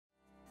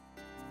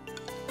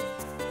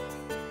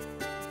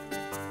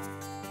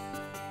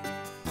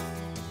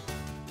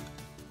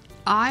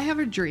I have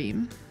a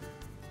dream,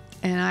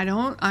 and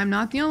I'm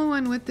not the only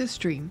one with this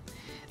dream.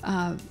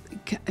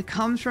 It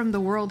comes from the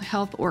World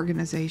Health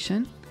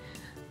Organization,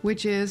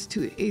 which is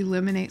to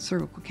eliminate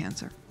cervical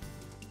cancer.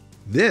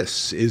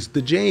 This is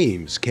the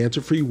James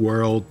Cancer-Free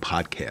World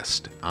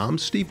podcast. I'm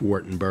Steve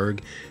Wartenberg,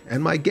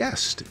 and my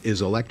guest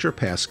is Electra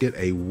Paskett,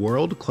 a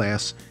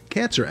world-class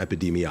cancer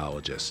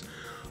epidemiologist.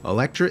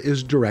 Electra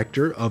is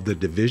director of the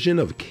Division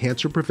of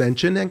Cancer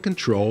Prevention and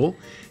Control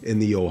in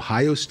the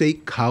Ohio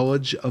State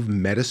College of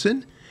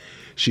Medicine.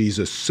 She's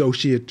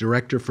associate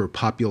director for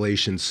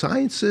population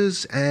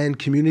sciences and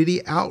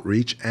community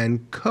outreach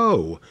and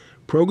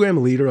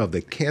program leader of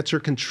the Cancer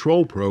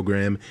Control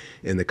Program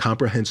in the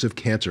Comprehensive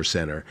Cancer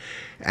Center.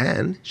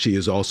 And she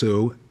is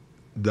also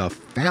the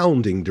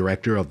founding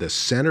director of the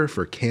Center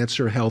for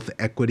Cancer Health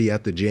Equity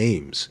at the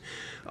James.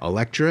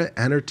 Electra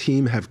and her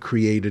team have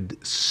created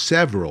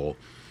several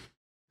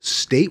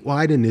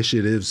statewide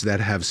initiatives that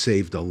have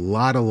saved a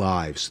lot of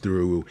lives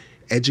through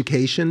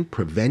education,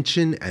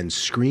 prevention, and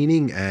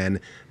screening and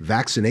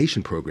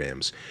vaccination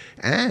programs.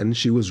 And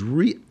she was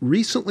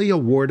recently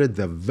awarded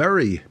the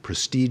very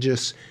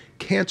prestigious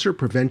Cancer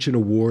Prevention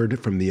Award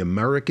from the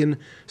American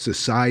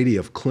Society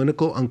of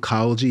Clinical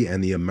Oncology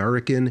and the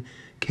American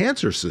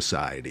Cancer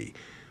Society.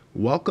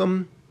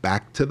 Welcome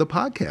back to the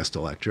podcast,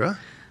 Electra.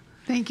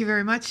 Thank you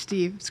very much,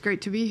 Steve. It's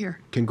great to be here.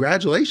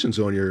 Congratulations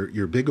on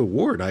your big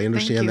award. I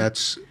understand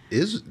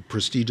is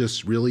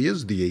prestigious, really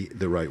is the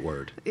right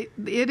word.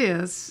 It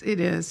is.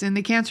 In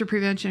the cancer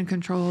prevention and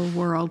control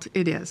world,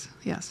 it is.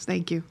 Yes,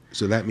 thank you.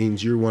 So that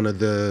means you're one of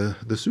the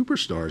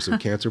superstars of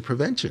cancer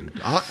prevention.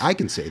 I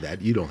can say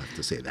that. You don't have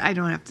to say that. I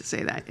don't have to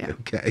say that, yeah.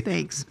 Okay.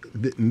 Thanks.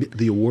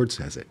 The award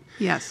says it.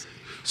 Yes.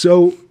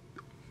 So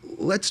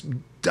let's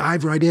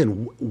dive right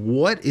in.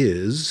 What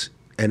is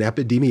an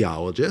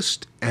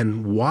epidemiologist,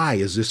 and why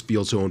is this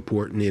field so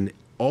important in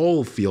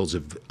all fields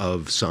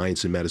of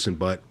science and medicine,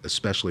 but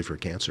especially for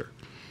cancer?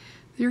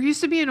 There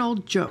used to be an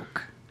old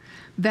joke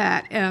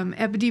that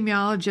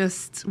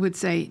epidemiologists would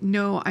say,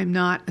 no, I'm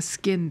not a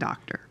skin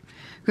doctor.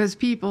 Because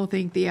people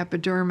think the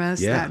epidermis,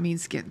 that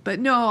means skin.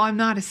 But no, I'm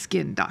not a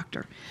skin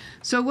doctor.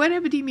 So what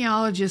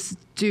epidemiologists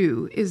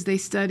do is they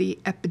study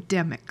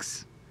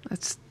epidemics.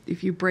 That's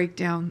if you break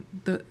down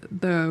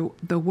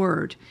the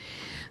word.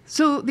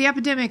 So the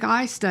epidemic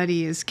I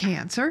study is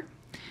cancer,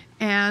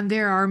 and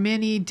there are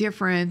many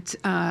different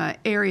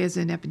areas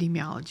in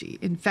epidemiology.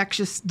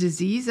 Infectious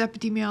disease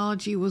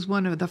epidemiology was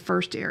one of the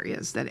first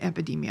areas that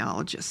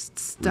epidemiologists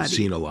studied. We've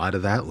seen a lot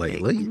of that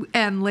lately.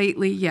 And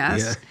lately,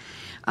 yes.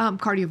 Yeah.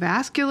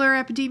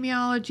 Cardiovascular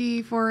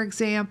epidemiology, for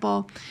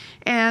example,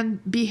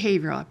 and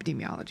behavioral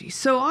epidemiology.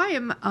 So I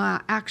am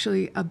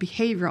actually a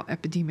behavioral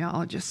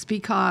epidemiologist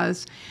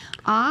because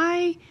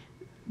I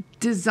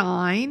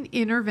design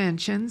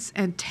interventions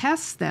and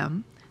test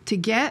them to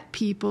get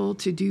people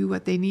to do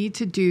what they need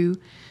to do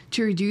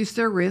to reduce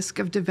their risk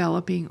of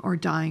developing or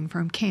dying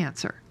from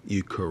cancer.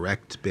 You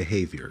correct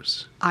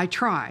behaviors. I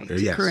try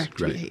to correct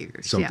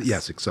behaviors.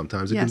 Yes,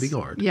 sometimes it can be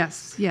hard.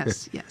 Yes.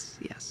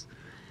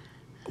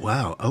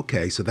 Wow.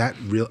 Okay. So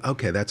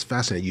that's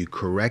fascinating. You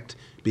correct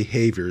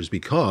behaviors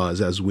because,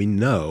 as we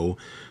know,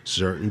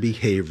 certain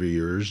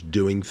behaviors,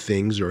 doing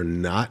things or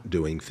not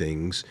doing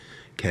things,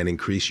 can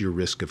increase your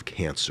risk of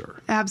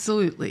cancer.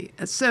 Absolutely.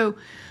 So,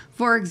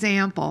 for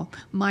example,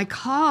 my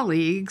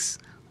colleagues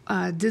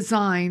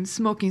design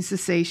smoking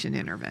cessation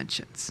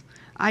interventions.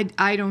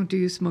 I don't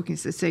do smoking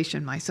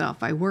cessation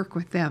myself. I work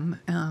with them,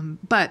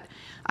 but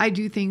I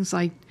do things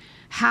like,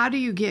 how do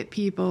you get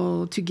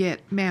people to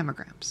get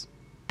mammograms,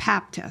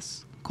 Pap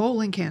tests,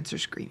 colon cancer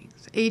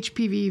screenings,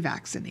 HPV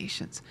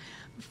vaccinations?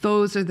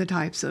 Those are the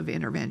types of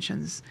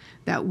interventions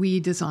that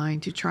we design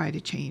to try to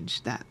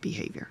change that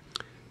behavior.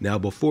 Now,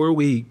 before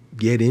we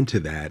get into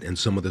that and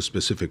some of the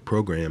specific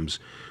programs,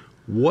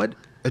 what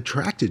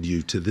attracted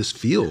you to this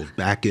field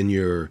back in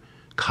your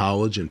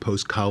college and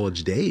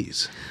post-college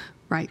days?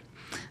 Right.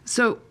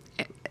 So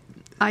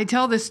I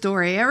tell this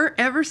story.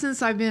 Ever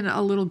since I've been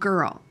a little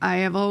girl, I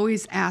have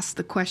always asked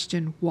the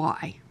question,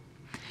 why?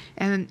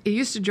 And it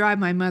used to drive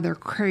my mother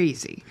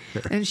crazy.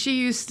 And she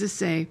used to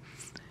say,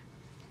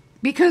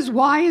 because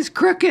Y is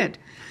crooked.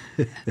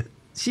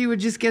 She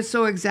would just get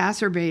so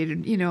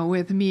exacerbated,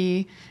 with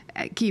me,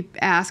 keep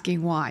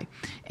asking why.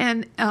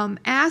 And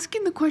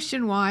asking the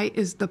question why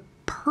is the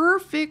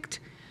perfect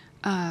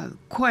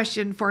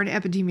question for an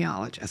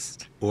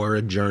epidemiologist. Or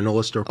a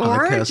journalist or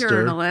podcaster. Or a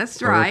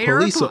journalist, right. Or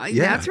a police,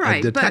 that's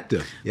right. A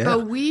detective.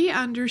 But we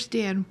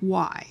understand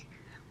why.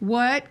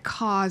 What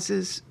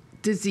causes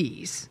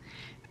disease?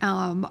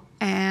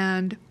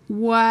 And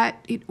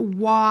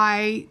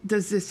why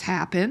does this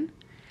happen?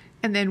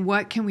 And then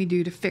what can we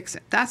do to fix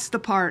it? That's the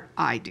part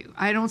I do.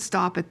 I don't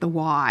stop at the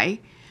why.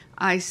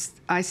 I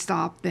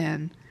stop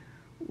then,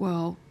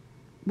 well,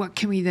 what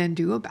can we then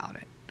do about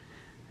it?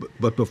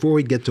 But before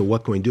we get to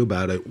what can we do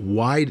about it,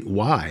 why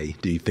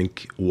do you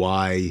think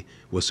why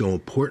was so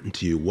important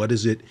to you? What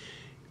is it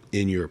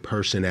in your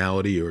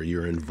personality or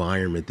your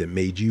environment that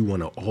made you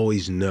want to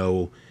always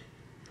know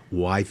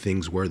why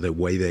things were the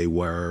way they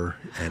were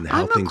and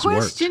how things worked. I'm a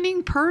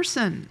questioning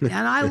person, and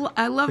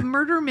I love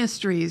murder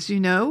mysteries,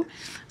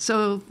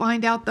 So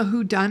find out the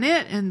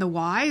whodunit and the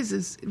whys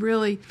is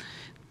really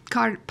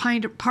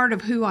part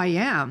of who I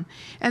am.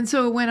 And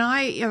so when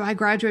I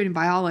graduated in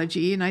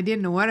biology and I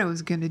didn't know what I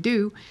was going to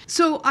do,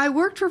 so I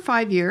worked for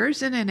 5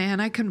 years in an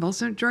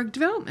anticonvulsant drug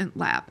development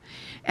lab.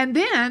 And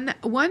then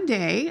one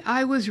day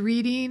I was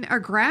reading a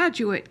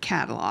graduate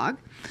school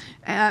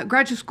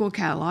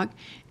catalog,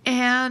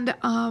 and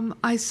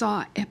I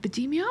saw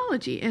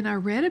epidemiology, and I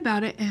read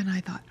about it, and I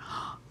thought,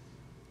 oh,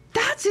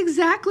 that's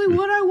exactly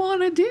what I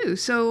want to do.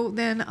 So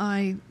then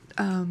I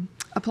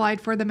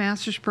applied for the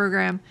master's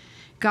program,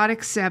 got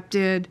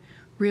accepted,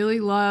 really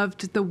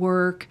loved the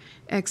work,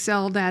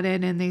 excelled at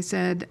it, and they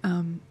said,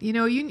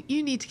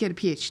 you need to get a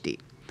PhD.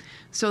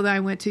 So then I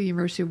went to the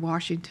University of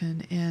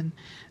Washington and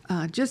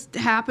just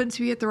happened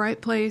to be at the right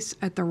place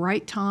at the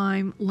right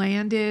time,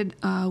 landed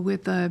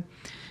with a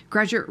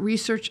graduate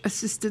research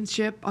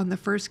assistantship on the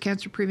first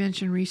cancer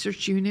prevention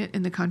research unit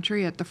in the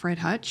country at the Fred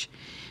Hutch.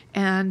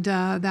 And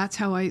that's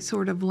how I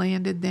sort of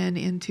landed then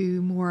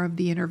into more of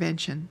the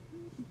intervention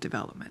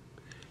development.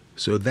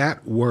 So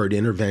that word,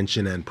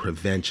 intervention and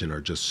prevention, are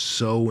just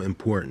so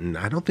important.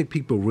 I don't think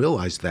people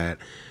realize that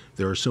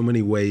there are so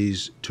many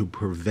ways to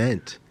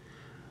prevent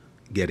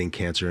getting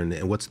cancer.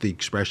 And what's the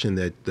expression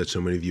that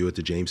so many of you at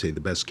the James say, the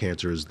best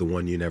cancer is the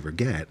one you never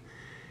get.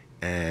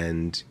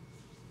 And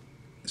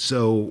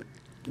so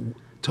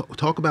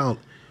talk about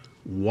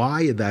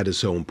why that is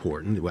so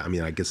important. I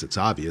mean, I guess it's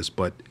obvious,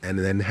 and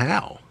then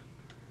how?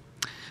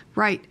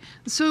 Right.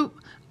 So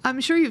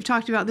I'm sure you've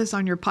talked about this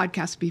on your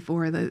podcast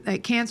before,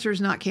 that cancer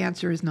is not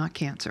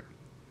cancer.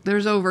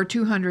 There's over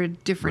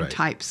 200 different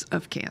types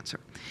of cancer.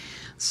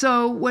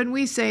 So when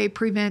we say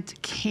prevent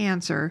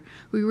cancer,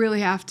 we really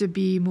have to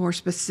be more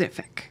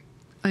specific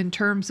in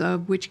terms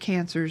of which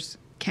cancers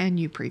can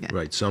you prevent.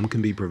 Right. Some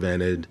can be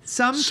prevented.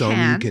 Some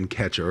you can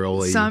catch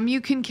early. Some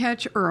you can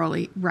catch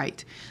early.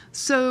 Right.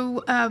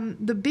 So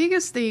the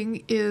biggest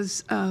thing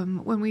is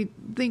when we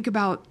think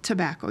about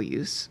tobacco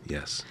use.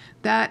 Yes.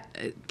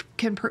 That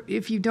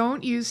if you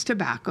don't use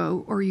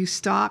tobacco or you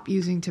stop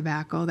using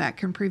tobacco, that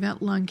can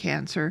prevent lung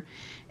cancer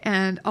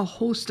and a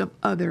host of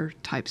other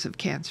types of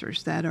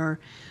cancers that are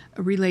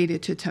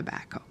related to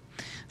tobacco.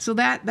 So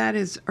that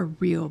is a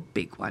real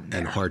big one there.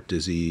 And heart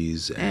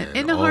disease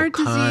and all heart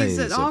disease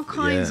and all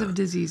kinds of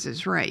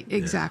diseases, right?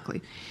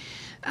 Exactly.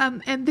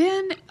 And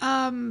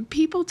then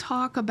people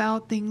talk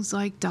about things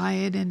like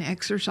diet and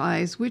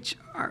exercise, which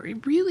are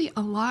really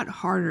a lot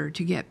harder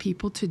to get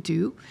people to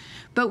do.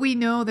 But we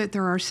know that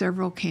there are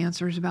several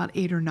cancers, about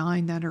 8 or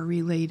 9, that are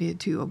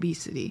related to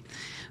obesity.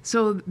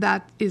 So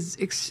that is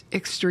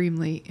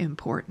extremely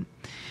important.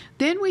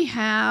 Then we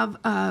have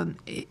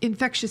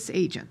infectious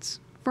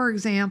agents. For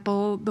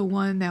example, the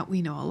one that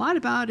we know a lot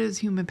about is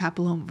human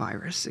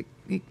papillomavirus.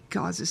 It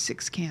causes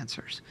 6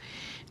 cancers.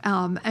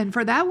 And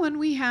for that one,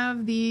 we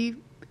have the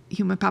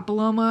human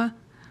papilloma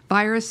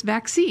virus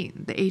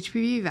vaccine, the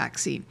HPV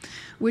vaccine,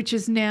 which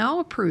is now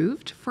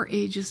approved for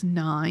ages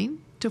 9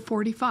 to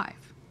 45.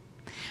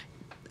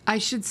 I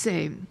should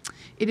say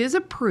it is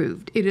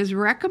approved. It is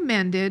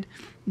recommended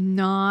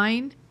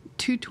 9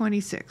 to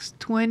 26.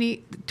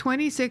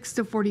 26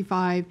 to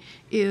 45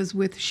 is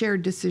with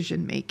shared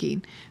decision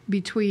making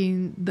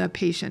between the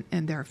patient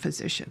and their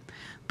physician.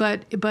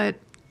 But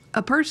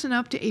a person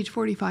up to age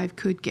 45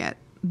 could get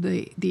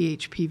the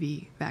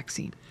HPV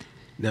vaccine.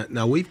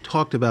 Now, we've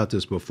talked about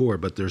this before,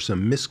 but there's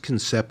some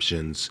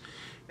misconceptions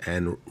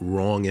and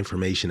wrong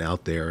information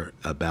out there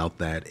about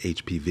that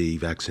HPV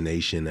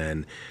vaccination,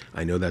 and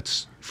I know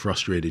that's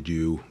frustrated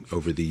you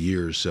over the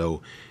years.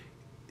 So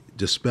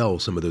dispel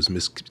some of those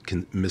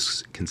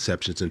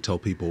misconceptions and tell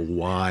people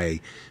why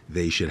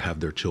they should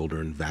have their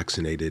children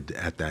vaccinated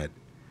at that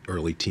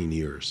early teen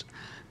years.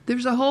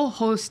 There's a whole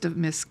host of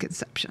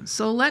misconceptions.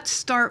 So let's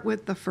start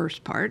with the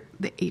first part,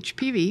 the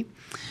HPV.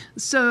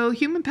 So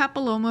human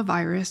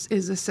papillomavirus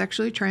is a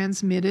sexually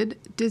transmitted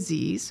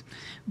disease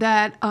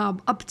that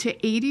up to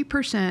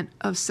 80%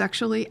 of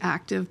sexually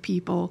active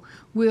people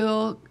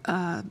will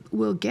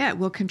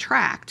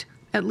contract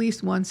at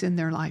least once in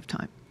their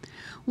lifetime.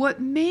 What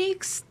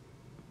makes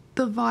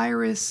the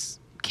virus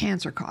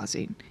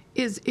cancer-causing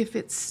is if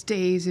it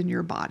stays in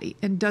your body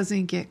and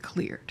doesn't get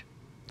cleared.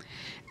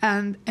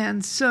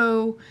 And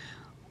so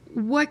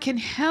what can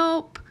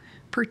help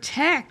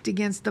protect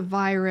against the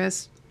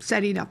virus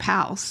setting up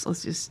house,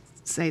 let's just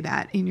say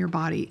that, in your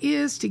body,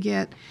 is to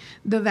get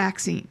the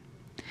vaccine.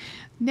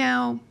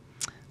 Now,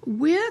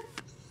 with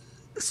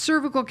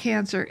cervical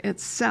cancer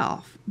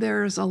itself,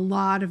 there's a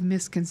lot of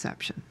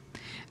misconception.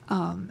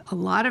 A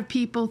lot of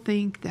people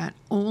think that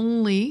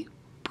only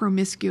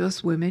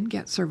promiscuous women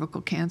get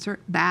cervical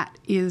cancer. That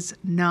is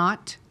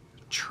not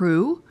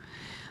true.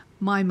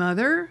 My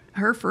mother,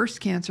 her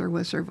first cancer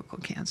was cervical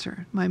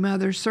cancer. My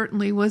mother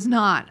certainly was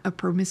not a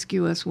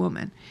promiscuous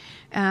woman.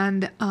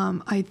 And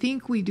I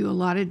think we do a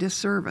lot of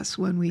disservice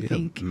when we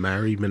think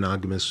married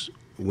monogamous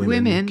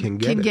women can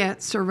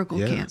get cervical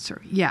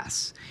cancer.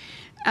 Yes.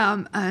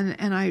 And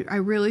I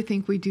really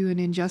think we do an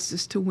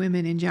injustice to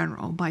women in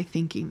general by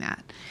thinking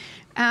that.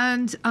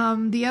 And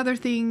the other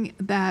thing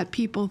that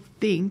people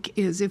think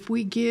is if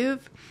we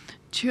give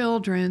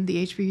children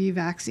the HPV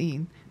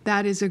vaccine,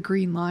 that is a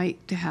green light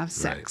to have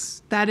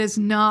sex. Right. That is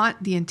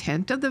not the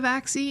intent of the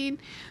vaccine.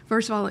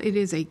 First of all, it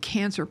is a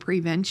cancer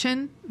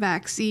prevention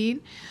vaccine.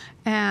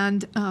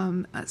 And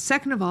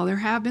second of all, there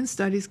have been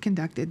studies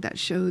conducted that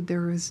showed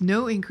there was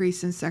no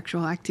increase in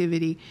sexual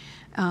activity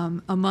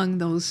among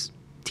those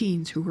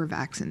teens who were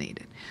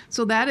vaccinated.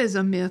 So that is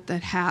a myth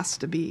that has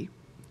to be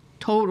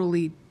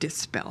totally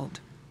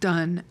dispelled,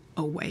 done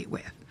away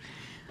with.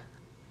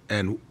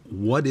 And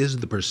what is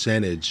the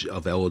percentage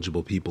of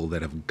eligible people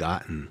that have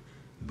gotten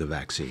the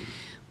vaccine?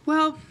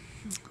 Well,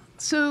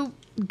 so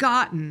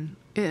gotten,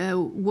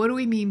 what do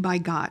we mean by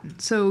gotten?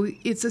 So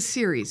it's a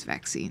series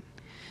vaccine.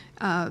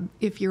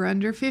 If you're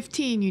under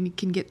 15, you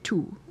can get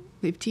 2.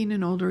 15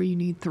 and older, you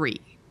need 3.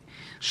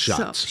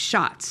 Shots,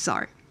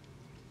 sorry.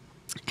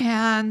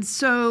 And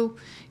so,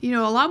 a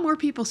lot more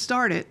people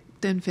start it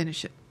than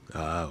finish it.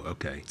 Oh,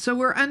 okay. So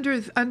we're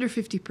under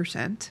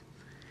 50%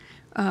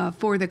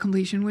 for the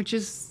completion, which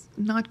is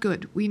not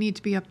good. We need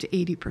to be up to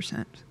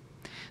 80%.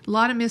 A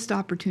lot of missed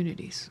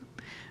opportunities.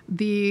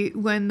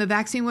 When the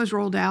vaccine was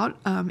rolled out,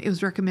 it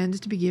was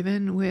recommended to be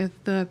given with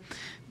the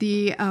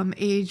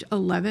age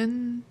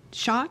 11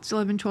 shots,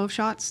 11, 12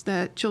 shots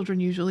that children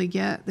usually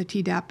get, the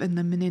Tdap and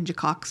the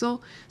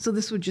meningococcal. So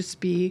this would just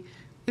be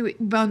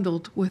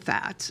bundled with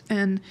that.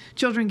 And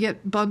children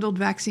get bundled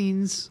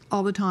vaccines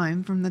all the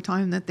time from the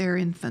time that they're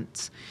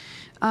infants.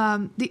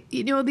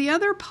 The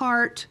other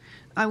part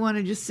I want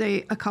to just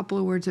say a couple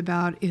of words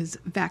about is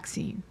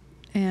vaccine.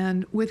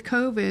 And with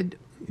COVID,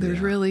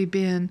 there's really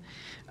been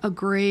a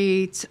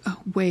great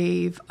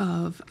wave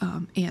of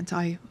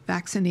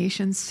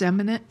anti-vaccination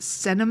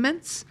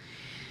sentiments.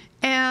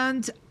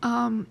 And,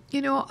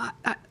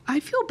 I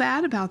feel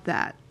bad about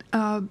that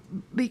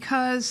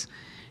because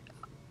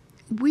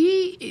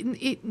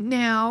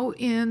now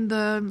in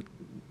the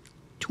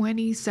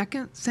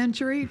 21st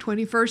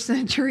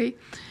century,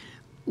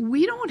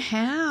 we don't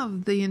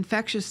have the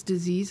infectious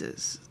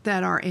diseases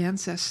that our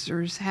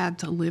ancestors had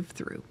to live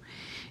through.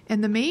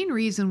 And the main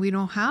reason we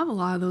don't have a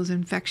lot of those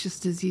infectious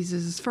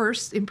diseases is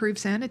first, improved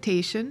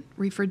sanitation,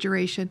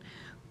 refrigeration,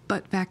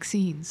 but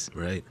vaccines.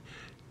 Right.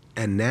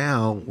 And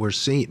now we're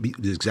seeing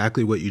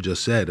exactly what you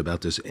just said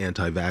about this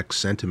anti-vax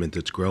sentiment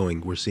that's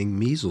growing. We're seeing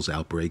measles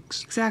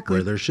outbreaks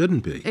where there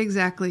shouldn't be.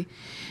 Exactly.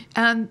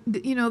 And,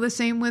 the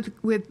same with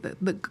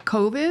the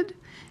COVID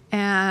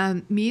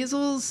and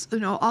measles,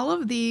 all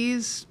of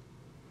these,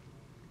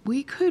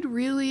 we could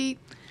really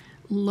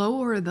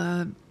lower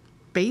the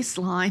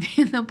baseline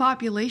in the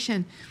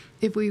population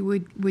if we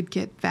would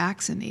get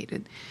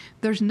vaccinated.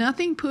 There's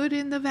nothing put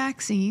in the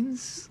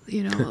vaccines,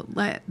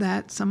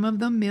 that some of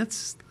the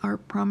myths are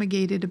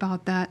promulgated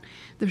about that.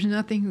 There's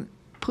nothing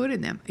put in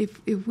them. If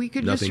we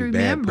could just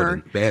remember,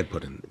 bad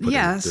put in.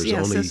 Yes, There's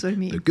only that's what I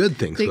mean. The good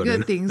things. The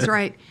good things,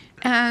 right?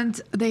 And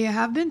they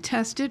have been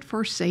tested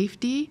for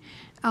safety.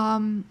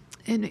 And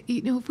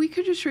if we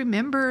could just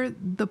remember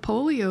the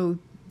polio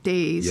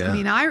days. Yeah. I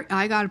mean,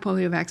 I got a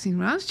polio vaccine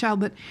when I was a child,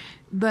 but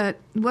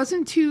it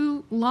wasn't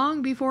too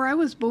long before I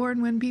was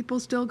born when people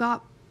still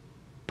got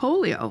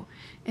polio,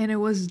 and it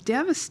was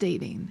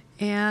devastating.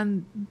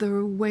 And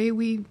the way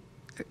we,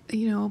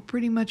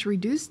 pretty much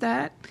reduce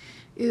that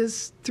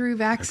is through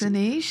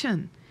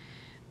vaccination.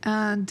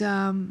 And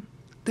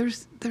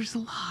there's a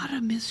lot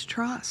of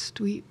mistrust.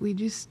 We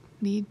just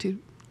need to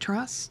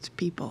trust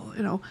people.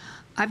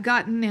 I've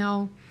gotten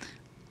now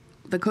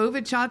the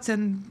COVID shots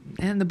and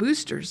the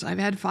boosters. I've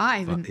had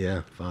 5.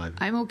 And 5.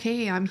 I'm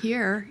okay. I'm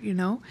here,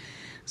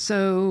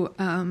 So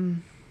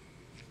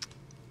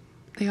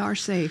they are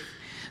safe.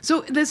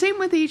 So the same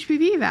with the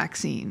HPV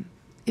vaccine.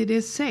 It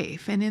is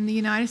safe. And in the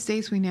United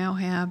States, we now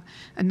have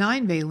a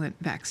 9-valent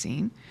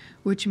vaccine,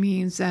 which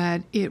means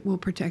that it will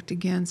protect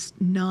against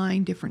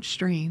 9 different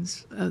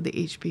strains of the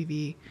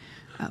HPV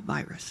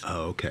virus.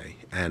 Oh, okay.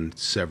 And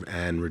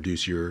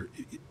reduce your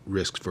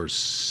risk for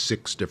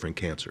 6 different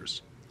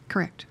cancers.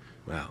 Correct.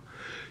 Wow.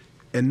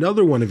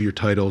 Another one of your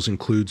titles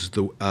includes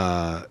the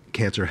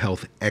cancer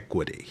health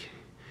equity.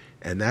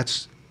 And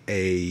that's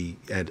a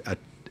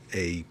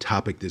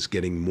topic that's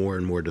getting more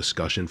and more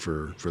discussion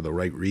for the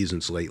right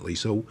reasons lately.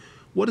 So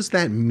what does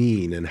that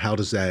mean, and how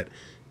does that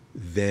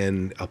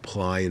then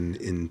apply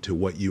into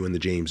what you and the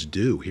James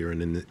do here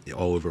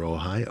all over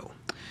Ohio?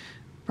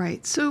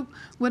 Right. So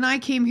when I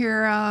came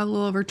here a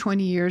little over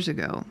 20 years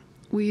ago,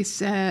 we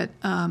set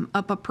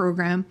up a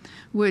program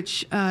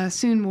which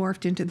soon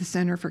morphed into the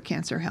Center for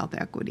Cancer Health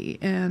Equity.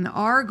 And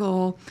our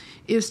goal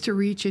is to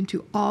reach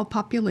into all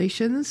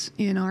populations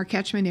in our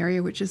catchment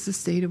area, which is the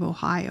state of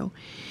Ohio,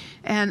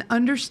 and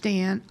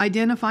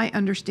identify,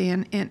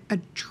 understand, and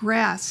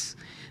address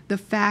the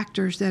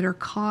factors that are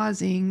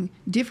causing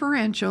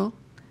differential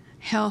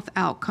health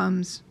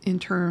outcomes in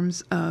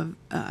terms of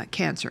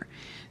cancer.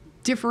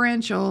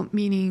 Differential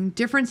meaning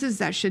differences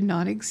that should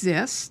not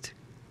exist,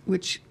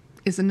 which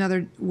is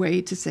another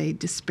way to say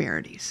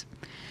disparities.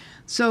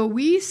 So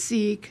we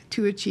seek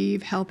to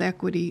achieve health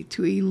equity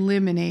to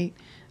eliminate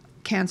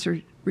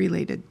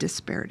cancer-related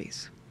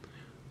disparities.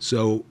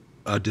 So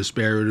a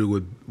disparity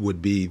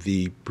would be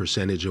the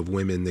percentage of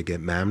women that get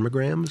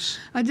mammograms?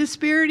 A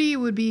disparity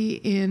would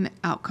be in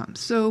outcomes.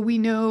 So we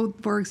know,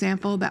 for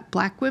example, that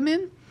Black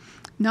women,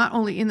 not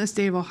only in the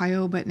state of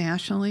Ohio but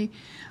nationally,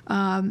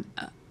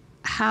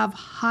 have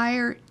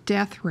higher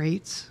death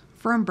rates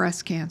from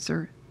breast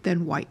cancer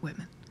than white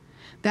women.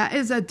 That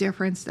is a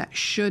difference that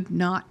should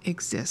not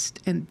exist,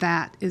 and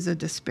that is a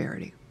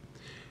disparity.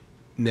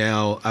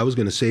 Now, I was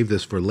going to save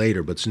this for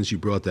later, but since you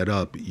brought that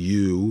up,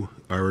 you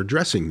are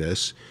addressing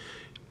this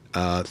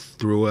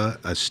through a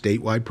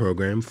statewide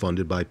program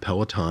funded by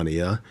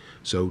Pelotonia.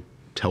 So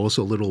tell us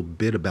a little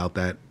bit about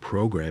that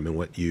program and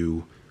what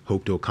you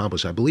hope to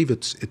accomplish. I believe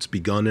it's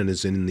begun and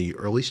is in the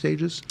early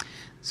stages.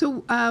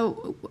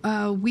 So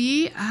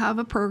we have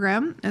a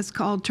program. It's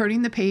called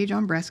Turning the Page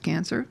on Breast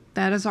Cancer.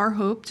 That is our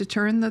hope, to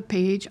turn the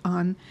page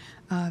on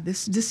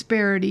this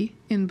disparity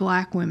in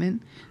Black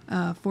women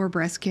for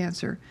breast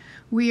cancer.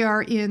 We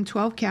are in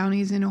 12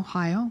 counties in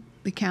Ohio,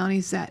 the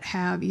counties that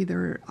have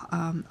either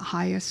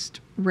highest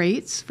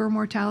rates for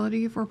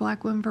mortality for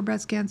Black women for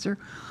breast cancer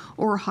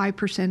or high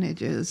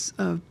percentages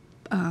of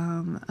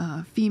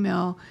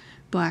female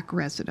Black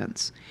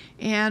residents.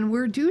 And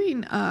we're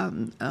doing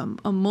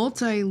a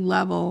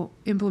multi-level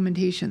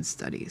implementation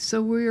study.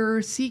 So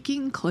we're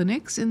seeking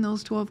clinics in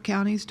those 12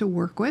 counties to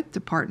work with,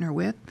 to partner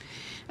with,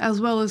 as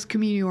well as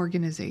community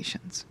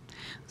organizations.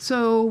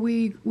 So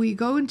we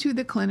go into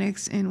the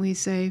clinics and we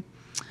say,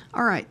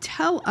 all right,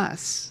 tell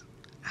us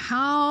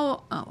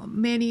how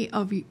many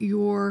of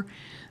your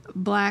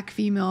Black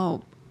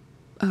female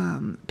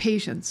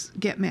patients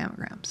get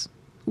mammograms.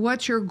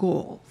 What's your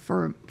goal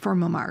for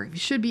mammography? It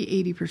should be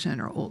 80%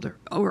 or older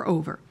or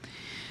over.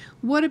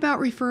 What about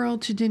referral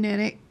to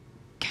genetic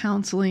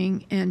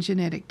counseling and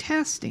genetic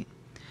testing?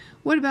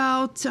 What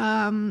about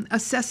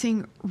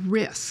assessing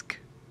risk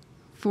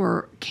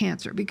for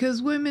cancer?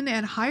 Because women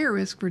at higher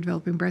risk for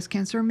developing breast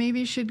cancer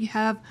maybe should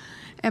have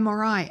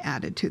MRI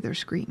added to their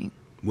screening.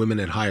 Women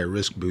at higher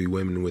risk would be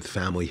women with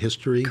family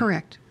history?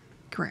 Correct.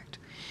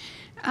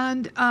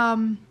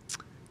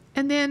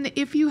 And then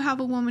if you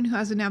have a woman who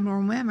has an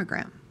abnormal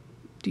mammogram,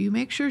 do you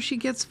make sure she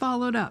gets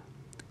followed up?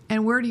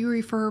 And where do you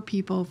refer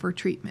people for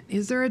treatment?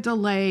 Is there a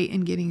delay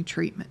in getting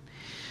treatment?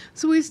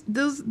 So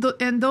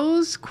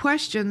those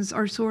questions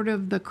are sort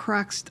of the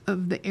crux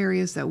of the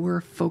areas that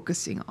we're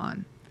focusing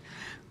on.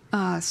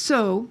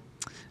 So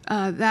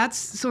that's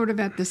sort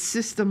of at the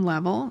system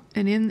level.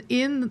 And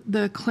in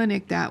the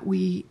clinic that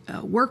we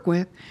work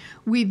with,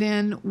 we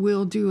then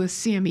will do a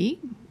CME,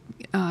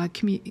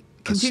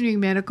 continuing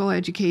medical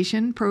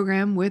education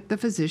program with the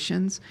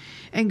physicians,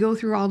 and go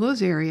through all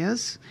those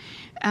areas.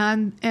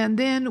 And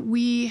then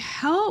we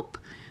help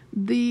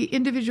the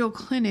individual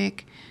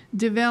clinic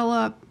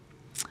develop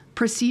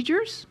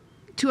procedures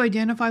to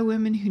identify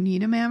women who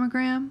need a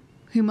mammogram,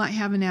 who might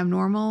have an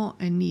abnormal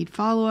and need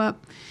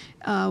follow-up.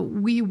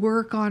 We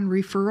work on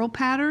referral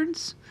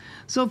patterns.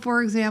 So,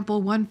 for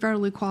example, one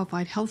federally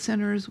qualified health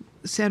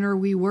center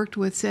we worked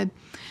with said,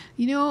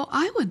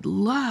 I would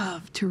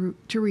love to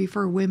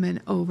refer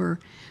women over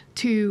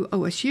to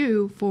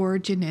OSU for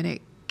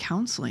genetic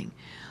counseling,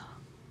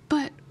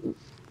 but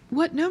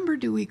what number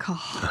do we call?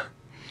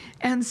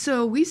 And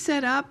so we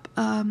set up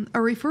a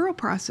referral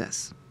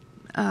process,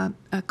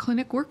 a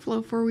clinic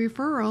workflow for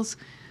referrals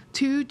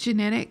to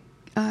genetic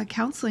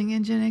counseling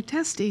and genetic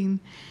testing.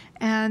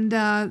 And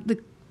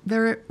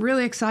they're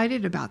really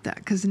excited about that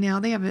because now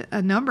they have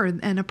a number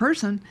and a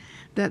person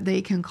that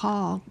they can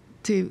call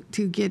to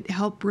get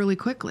help really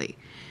quickly.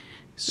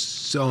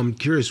 So I'm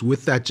curious,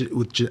 with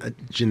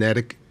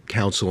genetic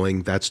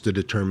counseling, that's to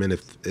determine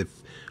if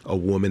a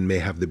woman may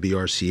have the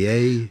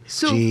BRCA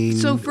gene?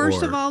 So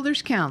first of all,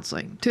 there's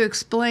counseling to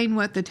explain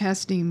what the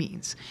testing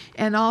means,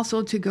 and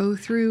also to go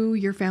through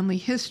your family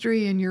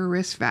history and your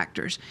risk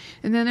factors.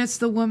 And then it's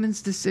the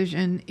woman's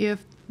decision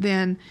if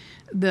then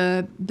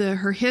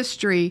her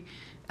history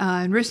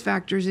and risk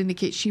factors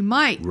indicate she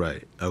might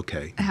then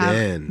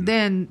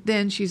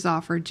she's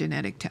offered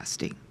genetic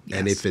testing. Yes.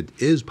 And if it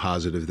is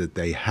positive that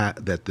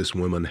that this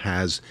woman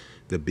has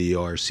the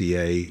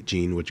BRCA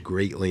gene, which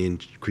greatly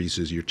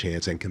increases your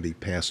chance and can be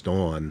passed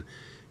on,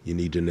 you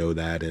need to know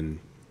that and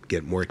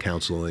get more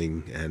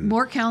counseling. And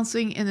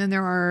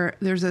then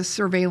there's a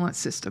surveillance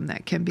system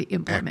that can be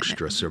implemented.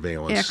 Extra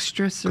surveillance.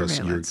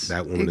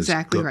 That woman is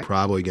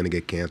probably going to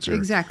get cancer.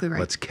 Exactly right.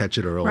 Let's catch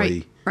it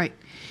early. Right.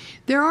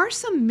 There are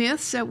some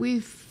myths that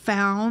we've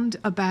found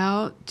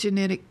about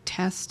genetic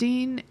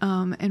testing,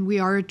 and we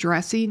are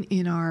addressing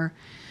in our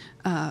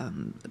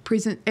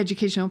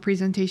educational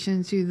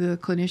presentation to the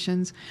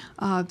clinicians.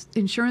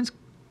 Insurance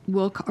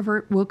will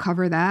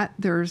cover that.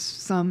 There's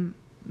some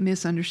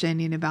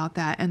misunderstanding about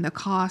that, and the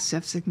costs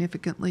have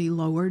significantly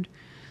lowered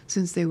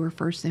since they were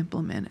first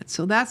implemented.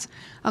 So that's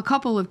a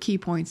couple of key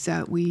points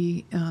that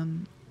we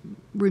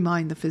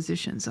remind the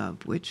physicians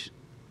of, which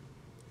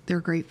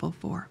they're grateful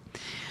for.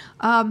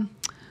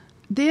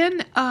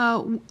 Then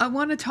I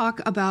want to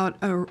talk about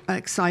an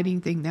exciting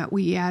thing that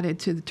we added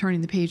to the Turning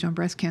the Page on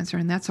Breast Cancer,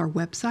 and that's our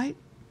website.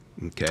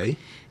 Okay.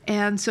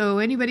 And so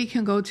anybody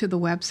can go to the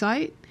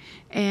website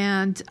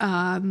and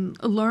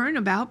learn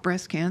about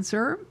breast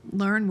cancer,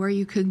 learn where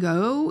you can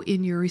go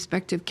in your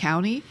respective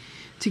county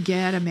to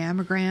get a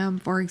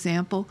mammogram, for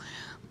example.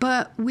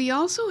 But we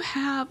also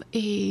have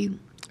a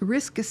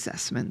risk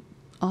assessment,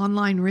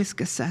 online risk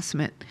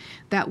assessment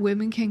that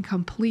women can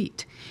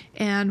complete.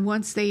 And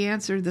once they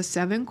answer the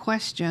 7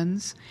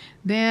 questions,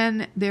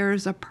 then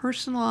there's a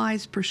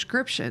personalized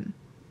prescription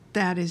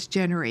that is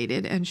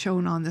generated and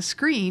shown on the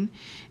screen.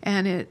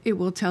 And it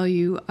will tell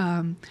you,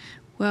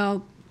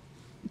 well,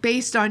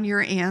 based on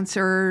your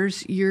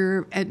answers,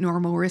 you're at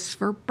normal risk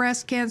for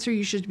breast cancer.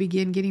 You should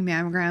begin getting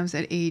mammograms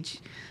at age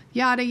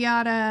yada,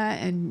 yada,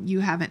 and you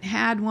haven't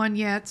had one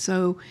yet,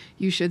 so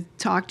you should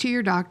talk to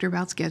your doctor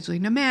about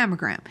scheduling a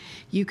mammogram.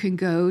 You can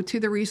go to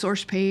the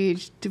resource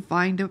page to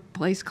find a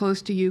place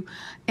close to you,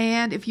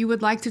 and if you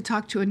would like to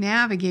talk to a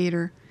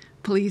navigator,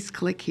 please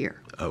click here.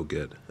 Oh,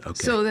 good.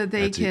 Okay. So that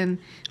they can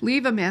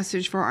leave a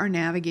message for our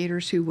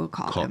navigators who will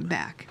call them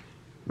back.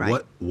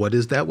 Right. What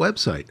is that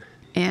website?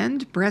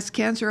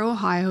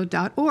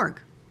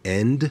 endbreastcancerohio.org.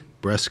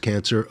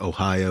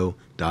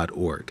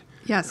 endbreastcancerohio.org.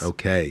 Yes.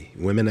 Okay.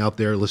 Women out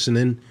there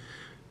listening,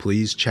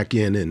 please check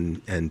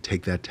in and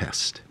take that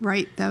test.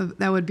 Right.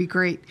 That would be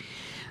great.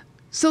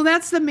 So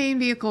that's the main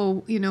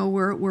vehicle,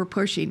 we're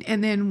pushing.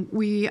 And then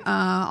we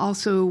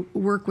also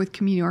work with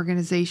community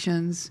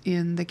organizations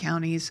in the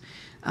counties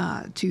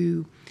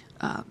to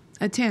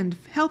attend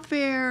health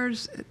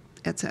fairs,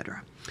 et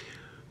cetera.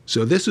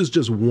 So this is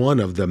just one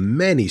of the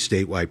many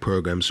statewide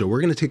programs. So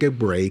we're going to take a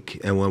break,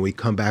 and when we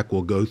come back,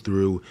 we'll go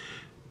through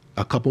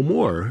a couple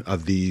more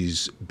of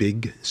these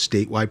big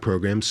statewide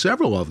programs.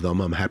 Several of them,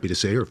 I'm happy to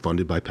say, are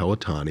funded by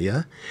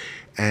Pelotonia.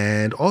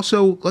 And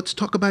also, let's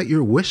talk about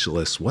your wish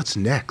list. What's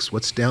next?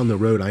 What's down the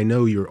road? I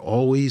know you're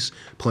always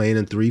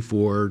planning 3,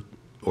 4,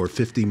 or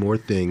 50 more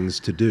things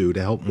to do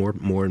to help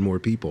more and more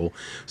people.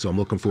 So I'm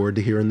looking forward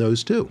to hearing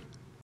those too.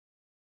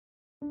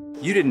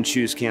 You didn't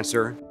choose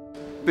cancer,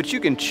 but you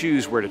can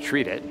choose where to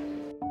treat it.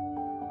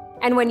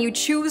 And when you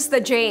choose the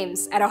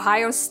James at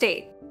Ohio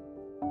State,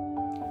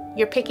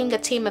 you're picking a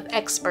team of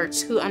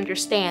experts who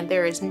understand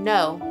there is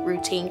no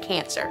routine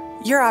cancer.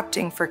 You're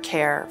opting for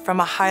care from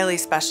a highly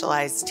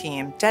specialized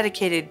team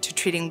dedicated to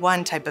treating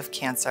one type of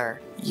cancer,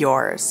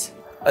 yours.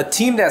 A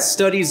team that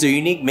studies the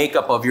unique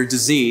makeup of your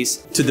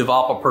disease to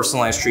develop a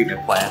personalized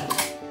treatment plan.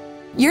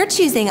 You're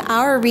choosing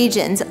our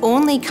region's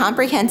only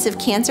comprehensive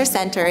cancer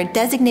center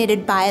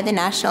designated by the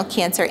National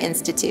Cancer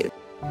Institute.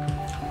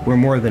 Where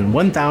more than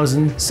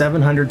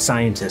 1,700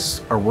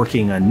 scientists are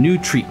working on new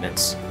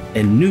treatments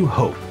and new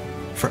hope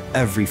for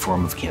every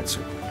form of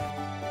cancer.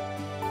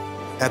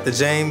 At the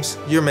James,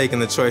 you're making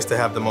the choice to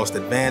have the most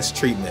advanced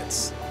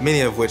treatments,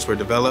 many of which were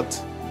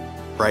developed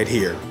right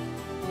here.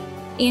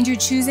 And you're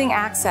choosing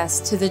access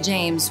to the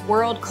James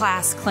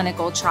world-class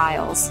clinical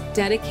trials,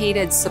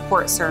 dedicated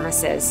support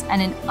services,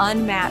 and an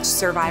unmatched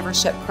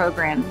survivorship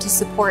program to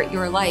support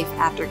your life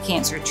after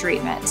cancer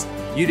treatment.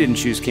 You didn't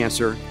choose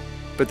cancer,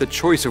 but the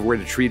choice of where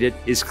to treat it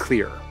is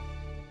clear.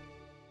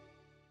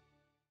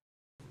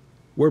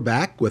 We're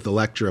back with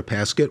Electra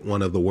Paskett,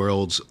 one of the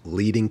world's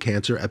leading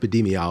cancer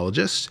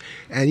epidemiologists,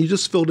 and you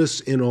just filled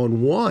us in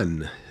on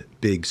one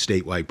big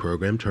statewide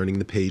program, Turning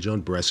the Page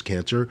on Breast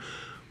Cancer.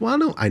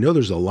 Well, I know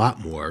there's a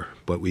lot more,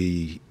 but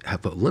we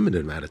have a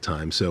limited amount of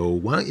time, so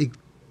why don't you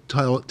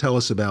tell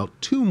us about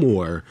 2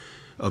 more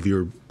of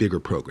your bigger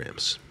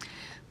programs?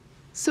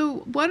 So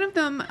one of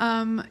them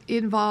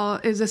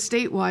is a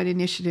statewide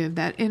initiative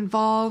that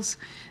involves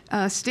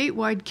a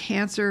statewide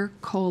cancer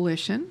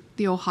coalition,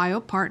 the Ohio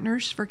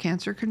Partners for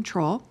Cancer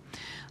Control.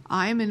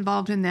 I am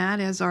involved in that,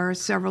 as are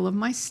several of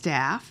my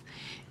staff.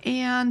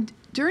 And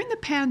during the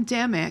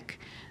pandemic,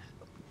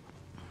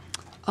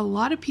 a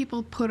lot of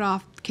people put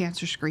off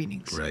cancer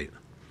screenings. Right.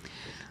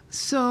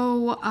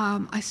 So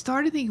I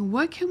started thinking,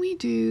 what can we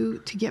do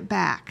to get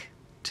back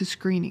to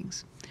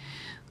screenings?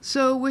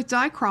 So with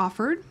Di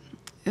Crawford,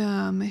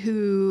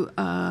 who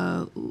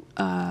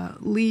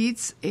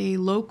leads a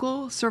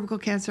local cervical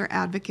cancer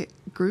advocate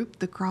group,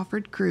 the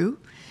Crawford Crew,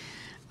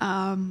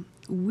 I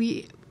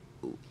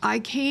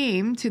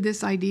came to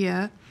this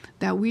idea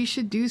that we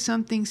should do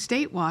something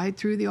statewide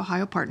through the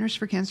Ohio Partners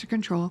for Cancer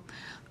Control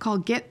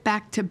called Get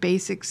Back to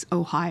Basics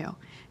Ohio.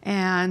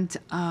 And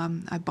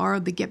I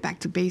borrowed the Get Back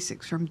to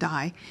Basics from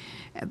Di,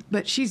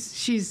 but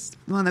she's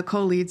one of the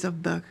co-leads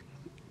of the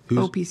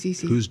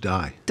OPCC. Who's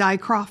Di? Di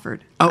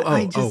Crawford.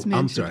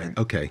 I'm sorry. Her.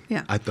 Okay.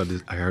 Yeah. I thought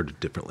I heard it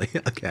differently.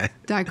 Okay.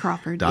 Di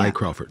Crawford. Di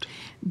Crawford.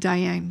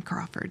 Diane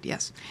Crawford,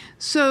 yes.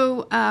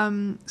 So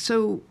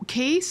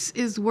CASE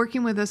is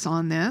working with us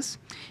on this,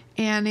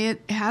 and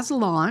it has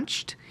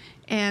launched,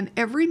 and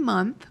every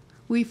month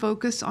we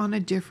focus on a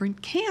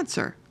different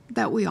cancer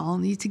that we all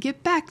need to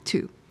get back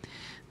to.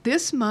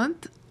 This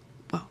month,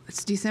 well,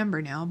 it's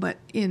December now, but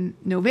in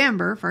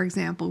November, for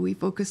example, we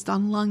focused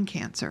on lung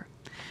cancer,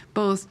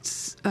 both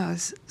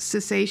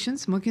cessation,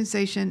 smoking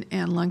cessation,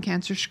 and lung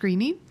cancer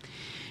screening.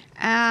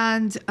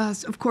 And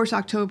of course,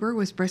 October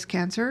was breast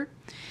cancer.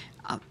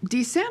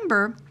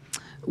 December,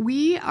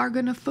 we are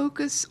going to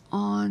focus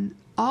on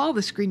all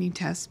the screening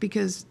tests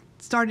because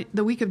starting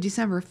the week of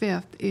December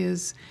 5th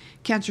is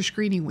Cancer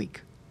Screening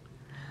Week.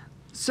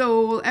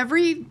 So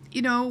every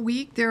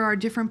week there are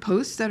different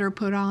posts that are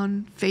put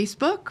on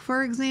Facebook,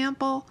 for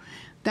example,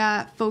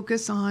 that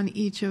focus on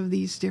each of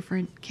these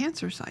different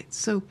cancer sites.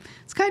 So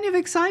it's kind of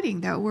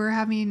exciting that we're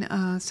having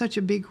such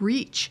a big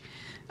reach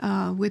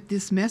with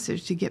this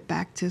message to get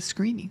back to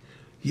screening.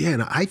 Yeah,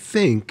 and I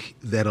think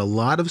that a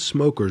lot of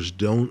smokers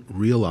don't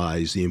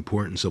realize the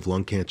importance of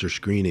lung cancer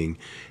screening,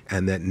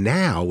 and that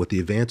now with the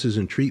advances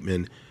in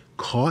treatment,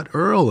 caught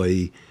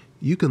early,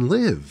 you can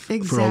live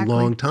for a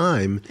long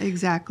time.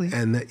 Exactly.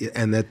 And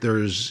that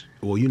there's,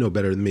 well, you know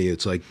better than me,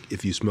 it's like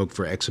if you smoke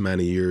for X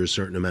amount of years,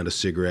 certain amount of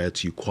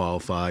cigarettes, you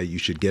qualify, you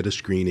should get a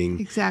screening.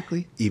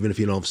 Exactly. Even if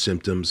you don't have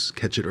symptoms,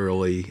 catch it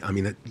early. I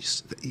mean,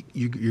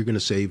 you're going to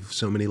save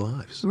so many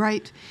lives.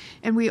 Right.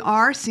 And we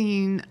are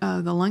seeing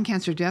the lung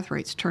cancer death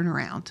rates turn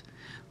around,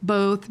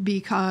 both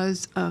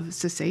because of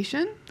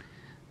cessation,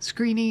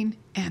 screening,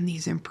 and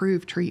these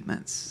improved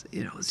treatments.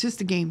 It's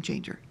just a game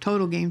changer,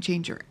 total game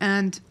changer.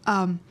 And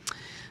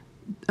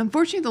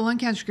unfortunately, the lung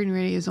cancer screening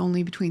rate is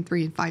only between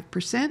 3 and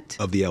 5%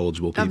 of the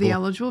eligible people. Of the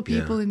eligible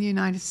people in the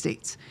United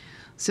States.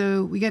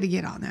 So we got to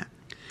get on that.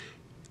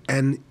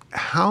 And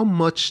how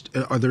much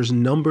are there's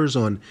numbers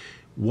on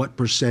what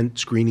percent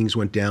screenings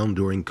went down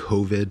during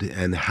COVID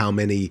and how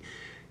many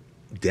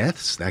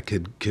deaths that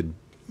could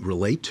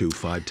relate to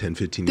 5, 10,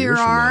 15 years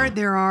from now?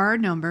 There are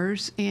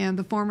numbers, and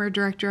the former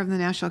director of the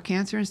National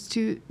Cancer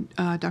Institute,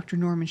 Dr.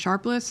 Norman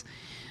Sharpless,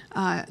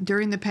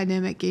 during the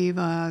pandemic gave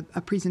a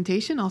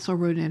presentation, also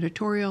wrote an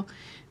editorial.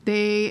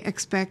 They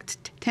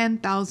expect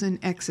 10,000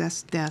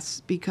 excess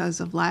deaths because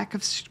of lack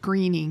of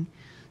screening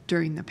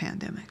during the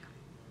pandemic.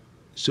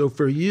 So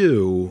for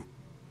you,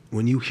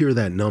 when you hear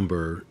that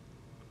number,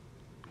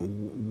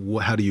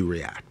 how do you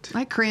react?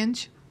 I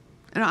cringe.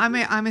 I'm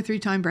a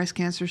 3-time breast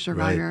cancer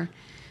survivor. Right.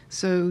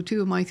 So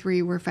 2 of my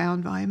 3 were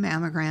found by a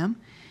mammogram.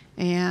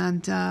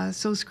 And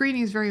so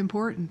screening is very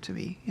important to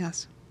me,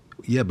 yes.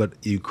 Yeah, but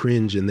you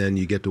cringe and then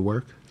you get to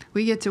work?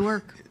 We get to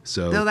work.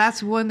 So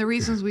that's one of the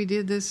reasons we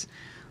did this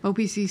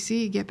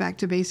OPCC, Get Back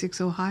to Basics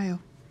Ohio.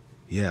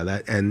 Yeah,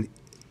 that, and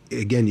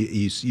again,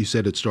 you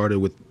said it started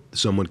with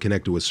someone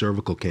connected with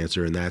cervical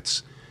cancer, and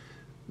that's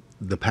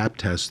the Pap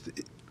test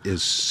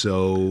is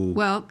so...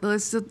 Well,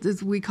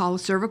 we call it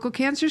cervical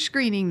cancer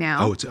screening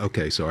now. Oh, it's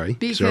okay. Sorry,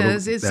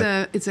 because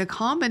it's a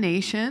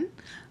combination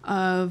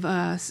of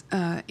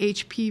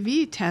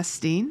HPV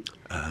testing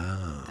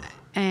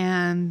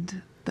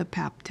and the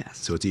Pap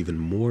test. So it's even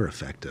more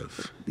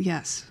effective.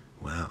 Yes.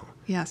 Wow.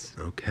 Yes.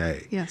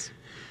 Okay. Yes.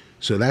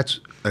 So that's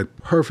a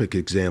perfect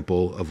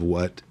example of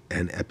what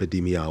an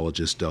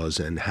epidemiologist does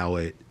and how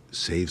it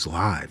saves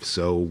lives.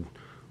 So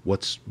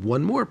what's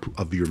one more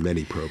of your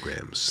many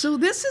programs? So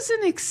this is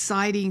an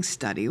exciting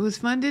study. It was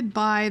funded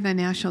by the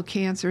National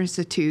Cancer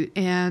Institute,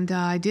 and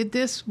I did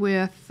this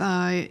with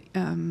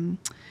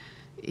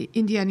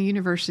Indiana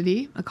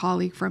University, a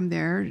colleague from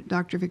there,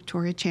 Dr.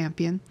 Victoria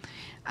Champion.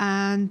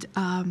 And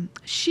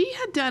she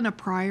had done a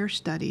prior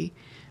study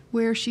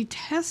where she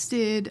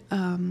tested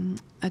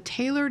a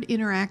tailored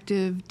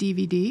interactive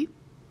DVD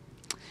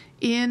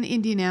in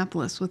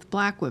Indianapolis with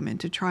Black women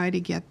to try to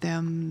get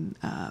them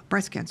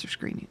breast cancer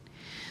screening.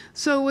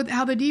 So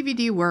how the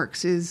DVD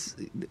works is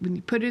when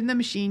you put it in the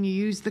machine, you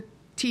use the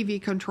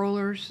TV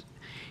controllers,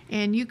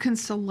 and you can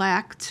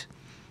select,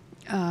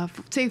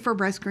 say for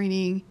breast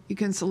screening, you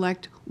can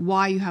select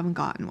why you haven't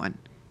gotten one.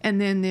 And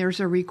then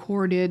there's a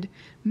recorded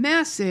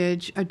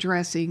message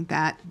addressing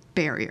that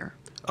barrier.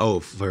 Oh,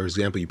 for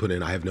example, you put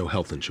in, I have no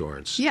health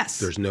insurance. Yes.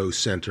 There's no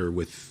center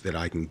that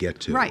I can get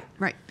to. Right,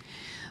 right.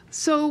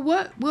 So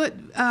what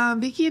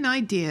Vicki and I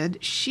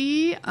did,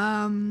 she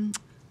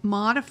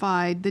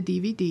modified the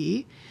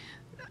DVD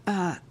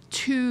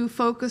to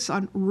focus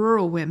on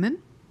rural women.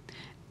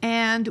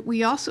 And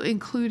we also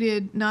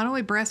included not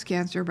only breast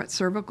cancer, but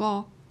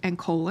cervical and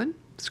colon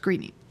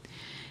screening.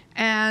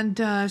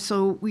 And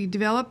so we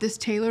developed this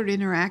tailored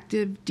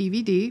interactive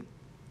DVD.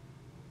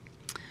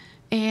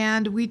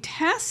 And we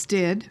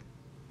tested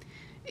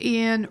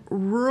in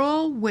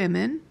rural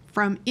women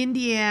from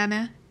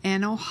Indiana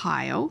and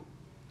Ohio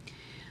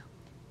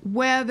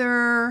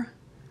whether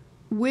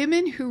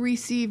women who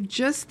received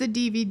just the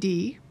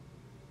DVD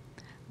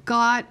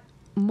got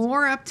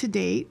more up to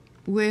date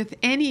with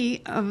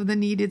any of the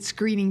needed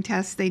screening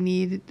tests they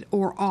needed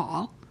or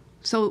all.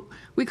 So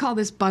we call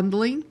this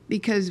bundling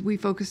because we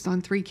focused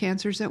on 3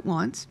 cancers at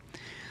once.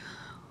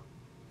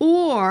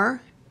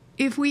 Or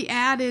if we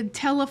added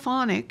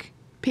telephonic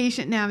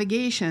patient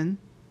navigation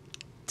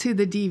to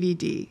the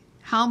DVD,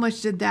 how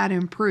much did that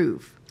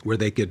improve? Where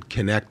they could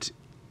connect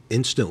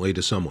instantly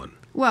to someone.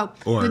 Well,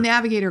 the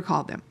navigator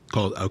called them.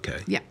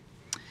 Okay. Yeah.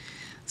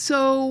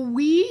 So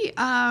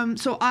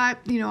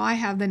I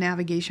have the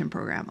navigation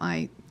program.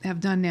 I have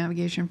done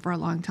navigation for a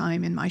long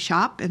time in my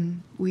shop,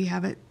 and we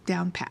have it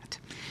down pat.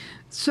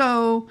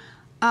 So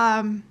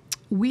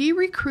we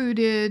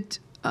recruited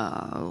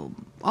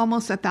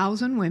almost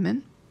 1,000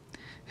 women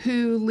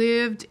who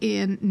lived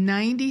in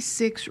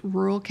 96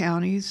 rural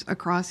counties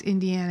across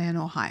Indiana and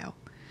Ohio.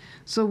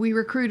 So we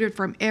recruited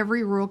from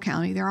every rural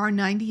county. There are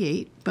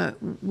 98, but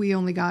we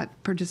only got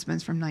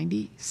participants from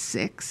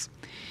 96.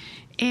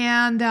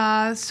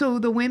 And so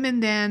the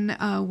women then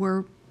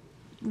were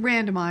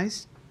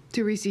randomized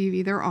to receive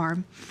either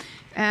arm.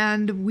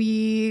 And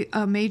we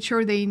made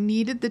sure they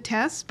needed the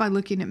test by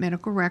looking at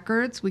medical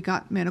records. We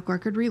got medical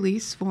record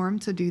release for them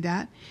to do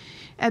that.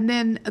 And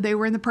then they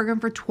were in the program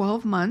for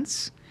 12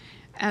 months.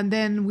 And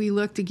then we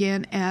looked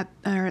again at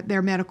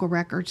their medical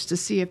records to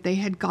see if they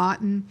had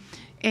gotten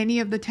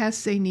any of the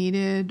tests they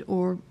needed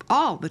or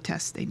all the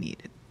tests they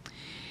needed.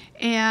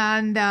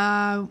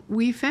 And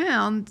we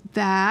found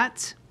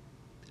that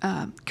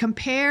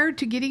compared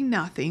to getting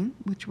nothing,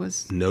 which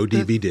was no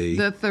DVD,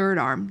 the third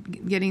arm,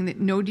 getting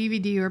no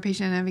DVD or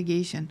patient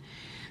navigation,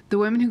 the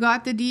women who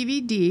got the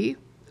DVD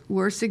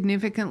were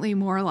significantly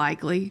more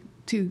likely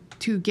to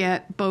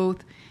get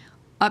both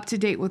up to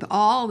date with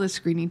all the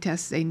screening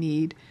tests they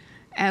need,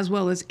 as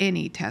well as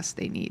any tests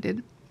they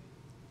needed.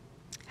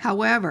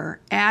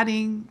 However,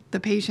 adding the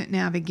patient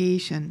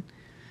navigation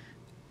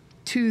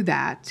to the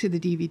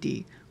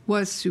DVD,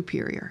 was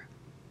superior.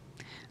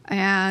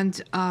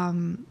 And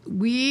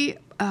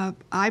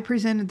I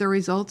presented the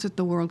results at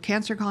the World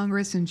Cancer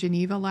Congress in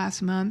Geneva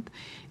last month,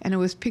 and it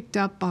was picked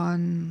up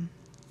on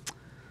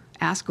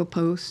ASCO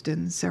Post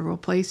and several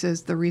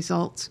places, the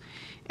results.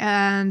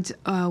 And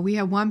we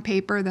have one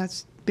paper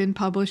that's been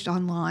published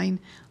online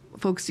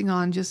focusing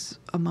on just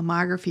a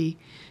mammography.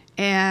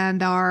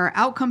 And our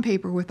outcome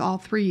paper with all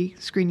 3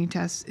 screening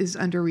tests is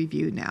under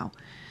review now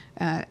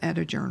at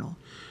a journal.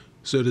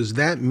 So does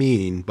that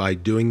mean by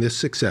doing this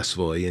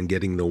successfully and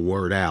getting the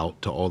word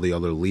out to all the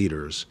other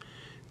leaders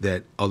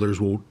that others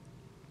will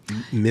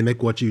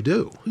mimic what you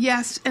do?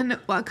 Yes, and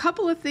a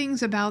couple of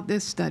things about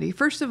this study.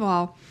 First of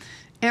all,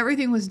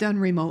 everything was done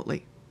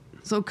remotely.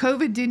 So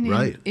COVID didn't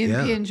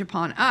impinge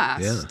upon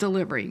us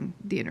delivering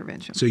the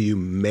intervention. So you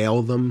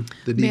mail them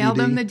the DVD? Mail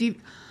them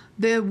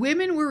the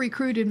women were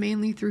recruited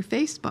mainly through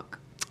Facebook.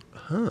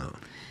 Huh.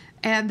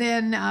 And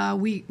then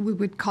we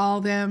would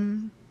call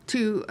them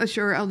to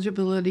assure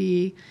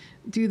eligibility,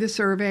 do the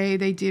survey.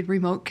 They did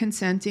remote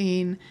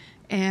consenting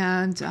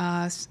and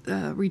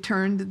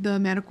returned the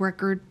medical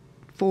record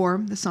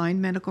form, the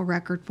signed medical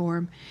record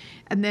form.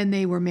 And then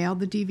they were mailed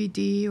the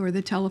DVD or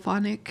the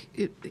telephonic,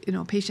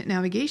 patient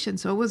navigation.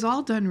 So it was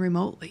all done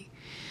remotely.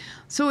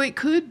 So it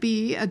could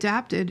be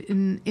adapted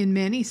in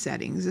many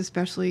settings,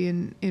 especially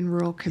in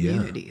rural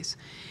communities.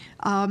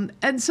 Yeah.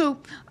 And so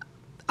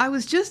I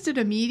was just at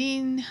a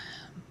meeting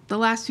the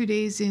last 2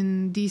 days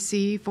in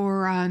D.C.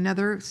 for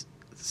another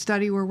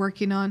study we're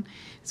working on.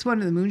 It's one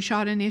of the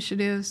Moonshot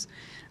initiatives,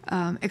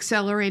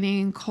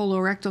 accelerating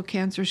colorectal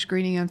cancer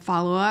screening and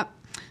follow-up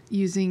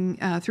using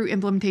through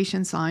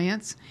implementation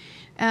science.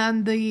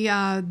 And the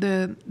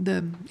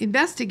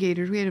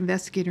investigators, we had an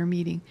investigator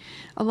meeting,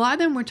 a lot of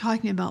them were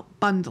talking about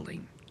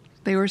bundling.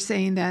 They were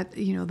saying that,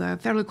 the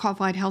federally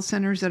qualified health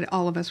centers that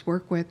all of us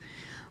work with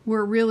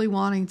were really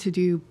wanting to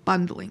do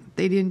bundling.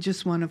 They didn't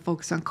just want to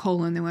focus on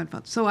colon. They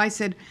went. So I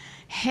said,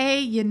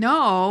 hey,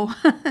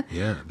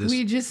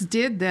 we just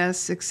did this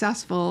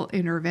successful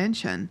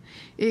intervention.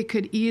 It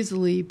could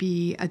easily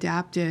be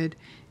adapted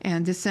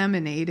and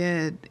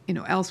disseminated,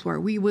 elsewhere.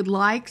 We would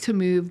like to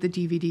move the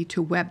DVD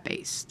to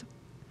web-based.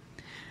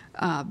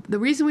 The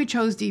reason we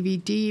chose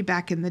DVD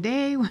back in the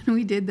day when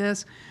we did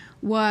this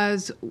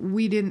was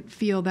we didn't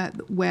feel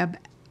that web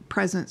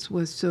presence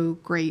was so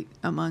great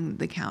among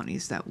the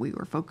counties that we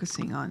were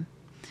focusing on.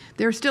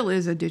 There still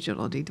is a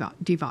digital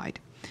divide.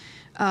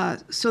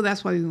 So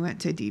that's why we went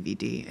to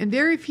DVD. And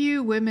very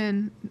few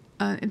women,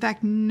 in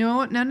fact,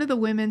 none of the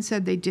women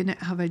said they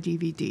didn't have a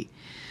DVD.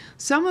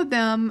 Some of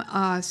them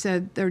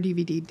said their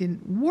DVD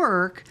didn't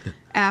work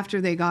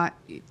after they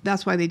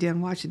that's why they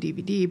didn't watch the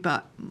DVD,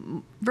 but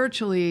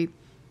virtually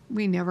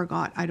we never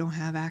got, I don't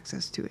have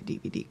access to a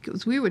DVD,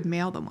 because we would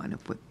mail them one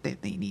if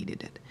they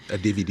needed it. A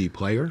DVD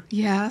player?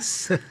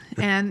 Yes,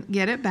 and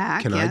get it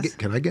back. Can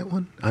I get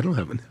one? I don't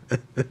have one.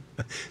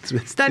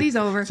 Study's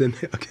over.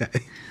 Okay.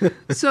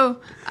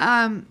 So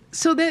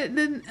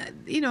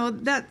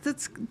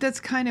that's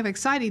kind of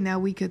exciting. Now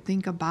we could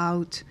think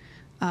about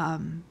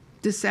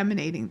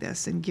disseminating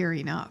this and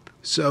gearing up.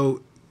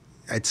 So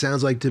it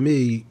sounds like to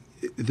me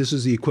this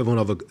is the equivalent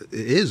of it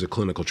is a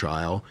clinical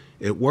trial.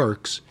 It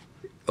works.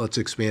 Let's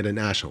expand it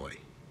nationally.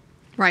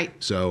 Right.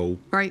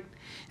 Right.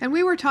 And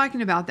we were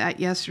talking about that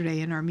yesterday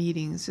in our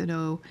meetings.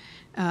 Some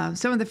of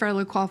the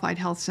federally qualified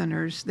health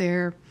centers,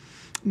 their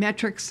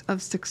metrics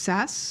of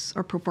success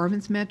or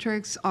performance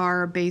metrics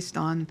are based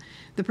on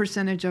the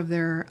percentage of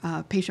their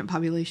patient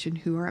population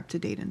who are up to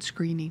date in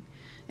screening.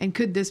 And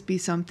could this be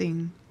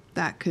something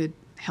that could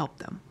help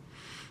them?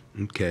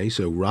 Okay,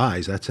 so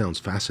RISE, that sounds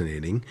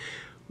fascinating.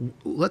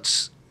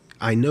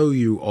 I know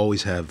you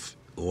always have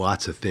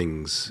lots of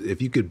things.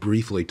 If you could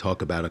briefly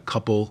talk about a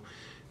couple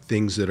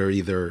things that are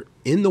either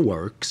in the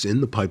works,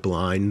 in the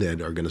pipeline,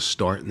 that are going to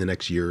start in the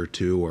next year or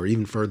two, or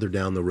even further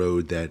down the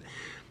road that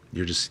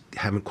you just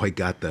haven't quite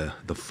got the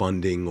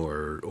funding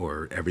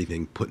or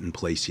everything put in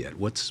place yet.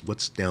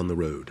 What's down the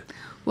road?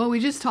 Well,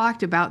 we just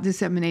talked about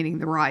disseminating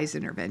the RISE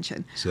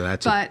intervention. So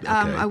that's but okay.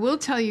 I will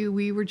tell you,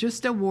 we were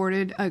just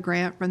awarded a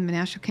grant from the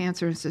National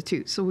Cancer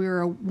Institute. So we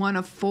were one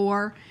of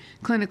 4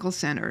 clinical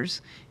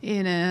centers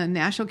in a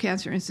National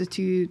Cancer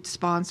Institute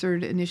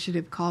sponsored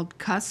initiative called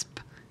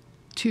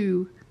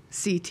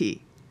CUSP-2CT.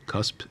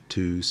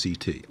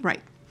 CUSP-2CT.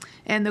 Right.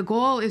 And the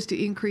goal is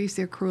to increase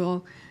the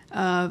accrual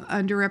of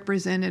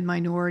underrepresented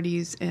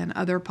minorities and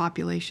other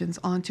populations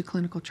onto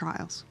clinical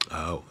trials.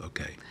 Oh,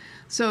 okay.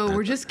 So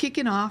we're just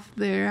kicking off.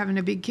 They're having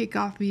a big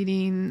kickoff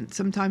meeting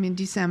sometime in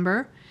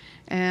December,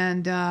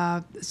 and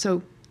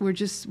so we're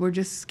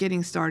just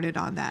getting started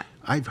on that.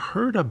 I've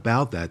heard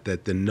about that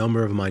the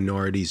number of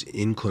minorities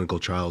in clinical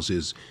trials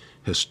is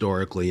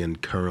historically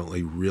and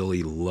currently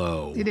really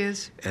low. It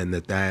is, and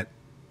that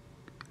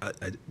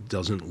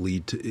doesn't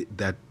lead to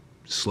that.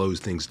 Slows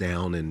things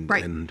down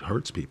and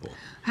hurts people.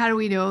 How do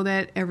we know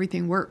that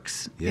everything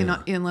works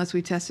unless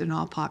we test it in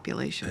all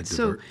populations?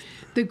 So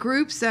the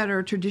groups that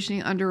are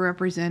traditionally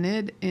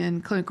underrepresented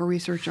in clinical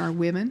research are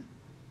women,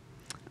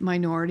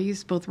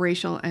 minorities, both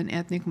racial and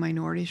ethnic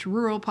minorities,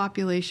 rural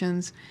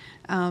populations,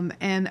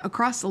 and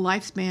across the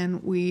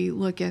lifespan, we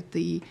look at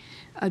the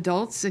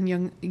adults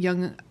and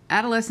young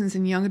adolescents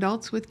and young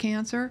adults with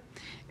cancer,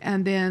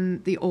 and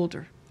then the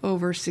older,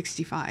 over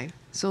 65.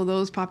 So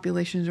those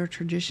populations are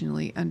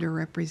traditionally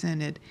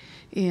underrepresented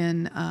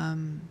in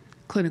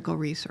clinical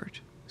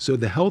research. So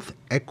the health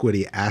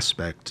equity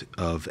aspect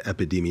of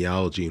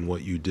epidemiology and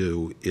what you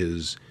do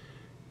is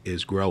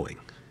growing.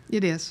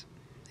 It is.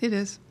 It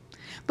is.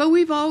 But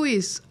we've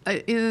always,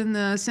 in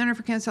the Center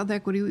for Cancer Health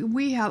Equity,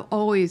 we have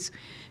always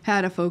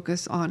had a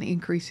focus on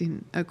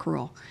increasing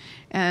accrual.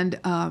 And,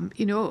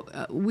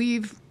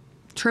 we've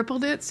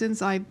tripled it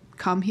since I've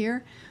come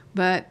here.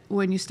 But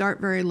when you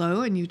start very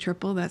low and you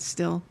triple, that's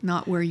still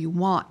not where you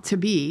want to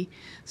be.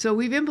 So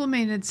we've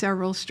implemented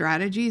several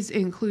strategies,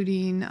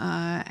 including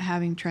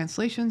having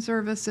translation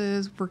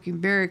services, working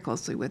very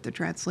closely with the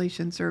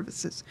translation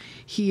services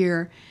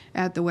here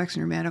at the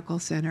Wexner Medical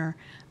Center,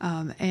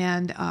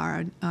 and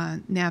our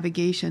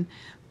navigation.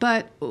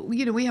 But,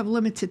 we have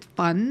limited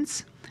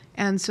funds,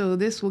 and so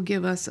this will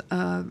give us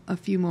a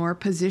few more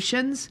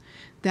positions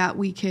that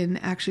we can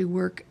actually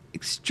work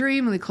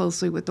extremely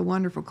closely with the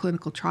wonderful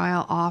clinical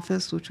trial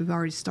office, which we've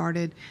already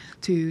started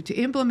to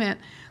implement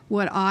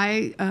what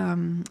I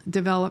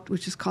developed,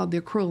 which is called the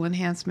accrual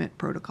enhancement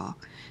protocol.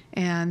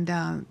 And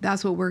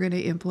that's what we're going to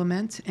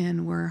implement,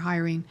 and we're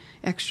hiring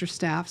extra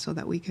staff so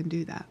that we can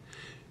do that.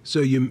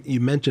 So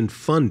you mentioned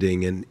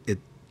funding, and it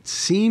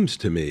seems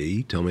to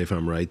me, tell me if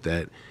I'm right,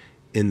 that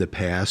in the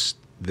past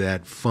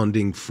that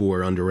funding for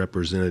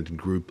underrepresented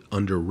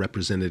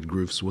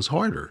groups was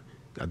harder.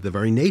 The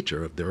very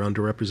nature of they're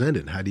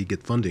underrepresented. How do you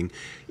get funding?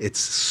 It's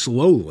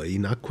slowly,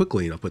 not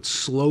quickly enough, but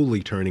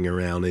slowly turning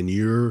around, and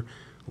you're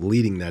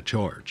leading that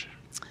charge.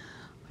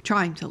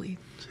 Trying to lead.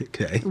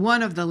 Okay.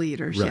 One of the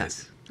leaders, right.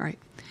 Yes. Right.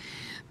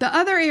 The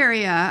other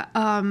area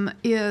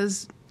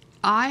is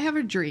I have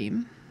a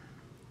dream,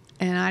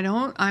 and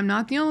I'm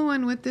not the only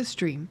one with this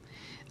dream.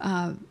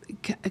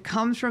 It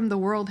comes from the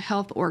World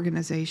Health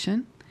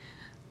Organization,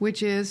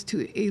 which is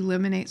to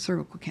eliminate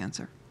cervical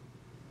cancer.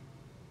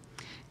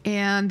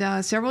 And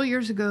several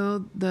years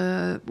ago,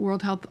 the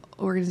World Health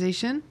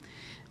Organization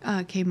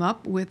came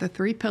up with the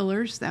 3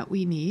 pillars that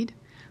we need,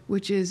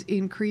 which is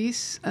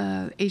increase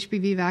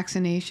HPV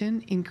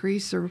vaccination,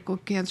 increase cervical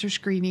cancer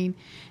screening,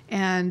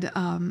 and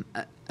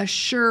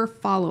assure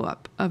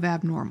follow-up of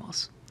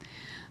abnormals.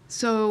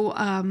 So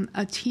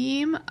a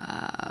team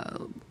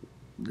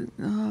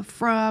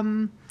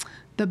from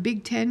the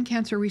Big Ten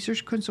Cancer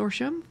Research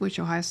Consortium, which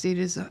Ohio State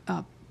is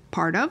a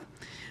part of,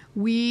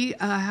 we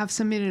have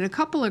submitted a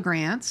couple of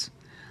grants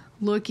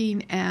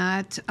looking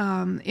at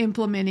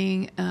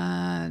implementing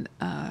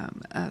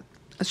a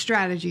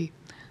strategy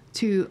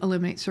to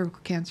eliminate cervical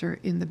cancer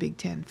in the Big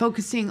Ten,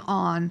 focusing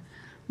on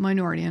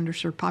minority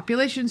underserved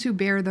populations who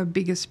bear the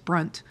biggest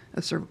brunt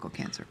of cervical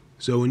cancer.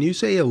 So when you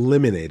say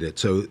eliminate it,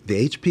 so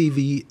the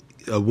HPV,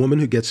 a woman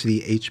who gets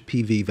the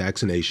HPV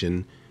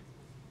vaccination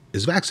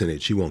is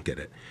vaccinated, she won't get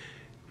it.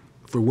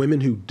 For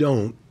women who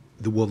don't,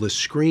 will the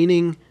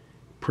screening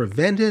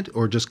prevent it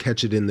or just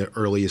catch it in the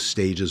earliest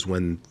stages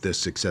when the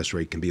success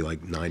rate can be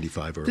like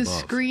 95 or above? The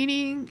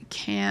screening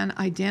can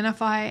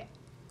identify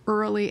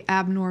early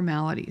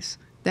abnormalities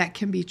that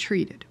can be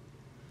treated.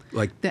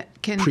 Like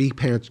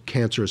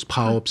precancerous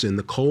polyps in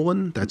the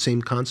colon, that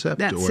same concept?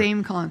 That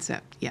same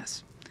concept,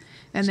 yes.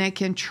 And that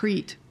can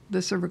treat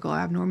the cervical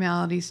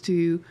abnormalities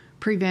to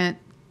prevent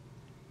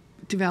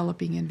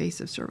developing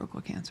invasive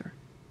cervical cancer.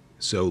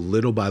 So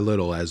little by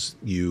little, as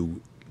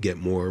you get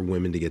more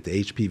women to get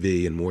the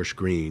HPV and more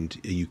screened,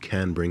 you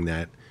can bring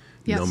that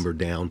number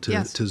down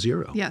to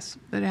 0. Yes,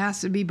 but it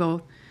has to be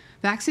both.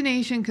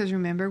 Vaccination, because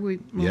remember, we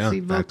mostly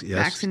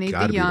vaccinate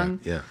the young,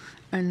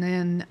 and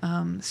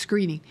then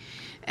screening.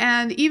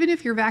 And even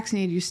if you're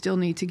vaccinated, you still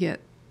need to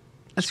get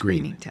a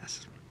screening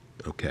test.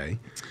 Okay.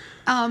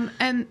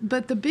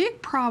 But the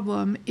big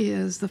problem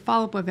is the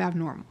follow-up of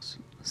abnormals.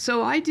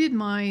 So I did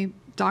my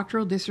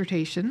doctoral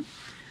dissertation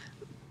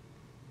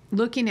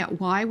looking at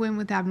why women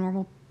with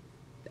abnormal,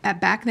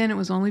 back then it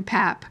was only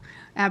PAP,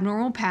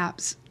 abnormal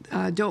PAPs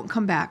don't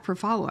come back for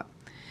follow-up.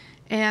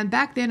 And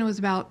back then it was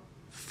about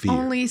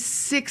only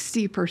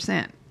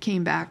 60%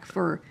 came back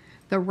for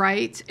the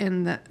right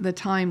and the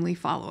timely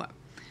follow-up.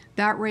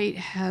 That rate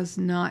has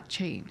not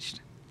changed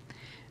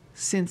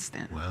since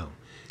then. Wow.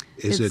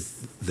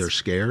 They're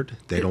scared?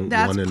 They don't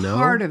want to know? That's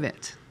part of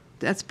it.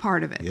 That's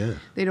part of it. Yeah.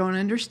 They don't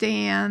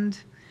understand.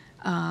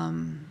 A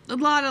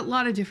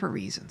lot of different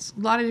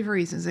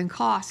reasons. And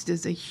cost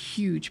is a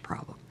huge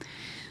problem.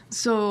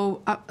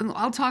 So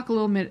I'll talk a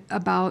little bit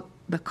about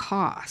the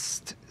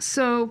cost.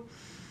 So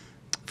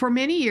for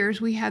many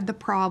years, we had the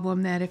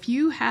problem that if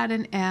you had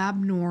an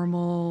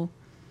abnormal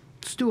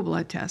stool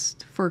blood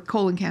test for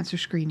colon cancer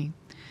screening,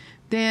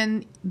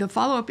 then the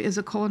follow-up is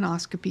a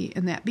colonoscopy,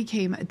 and that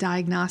became a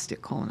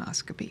diagnostic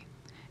colonoscopy.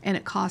 And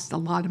it cost a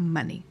lot of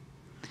money,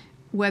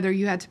 whether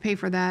you had to pay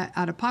for that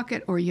out of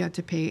pocket or you had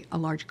to pay a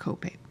large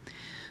copay.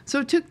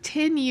 So it took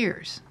 10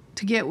 years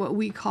to get what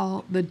we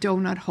call the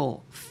donut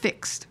hole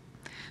fixed.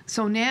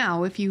 So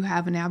now if you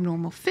have an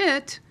abnormal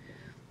fit,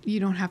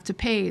 you don't have to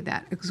pay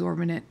that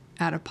exorbitant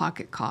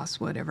out-of-pocket cost,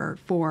 whatever,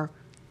 for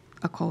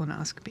a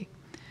colonoscopy.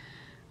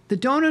 The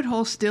donut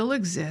hole still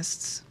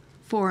exists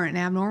for an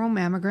abnormal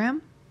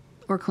mammogram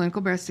or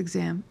clinical breast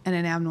exam and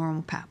an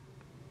abnormal pap.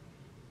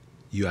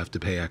 You have to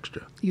pay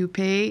extra. You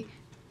pay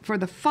for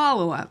the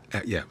follow-up.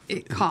 Yeah.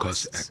 It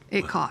costs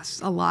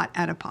a lot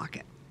out of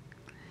pocket.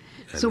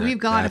 So we've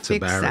got to fix that.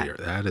 That's a barrier.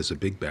 That is a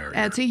big barrier.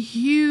 That's a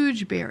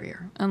huge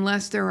barrier,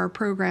 unless there are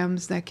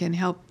programs that can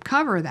help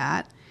cover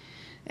that.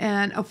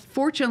 And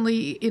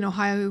fortunately, in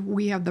Ohio,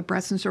 we have the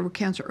Breast and Cervical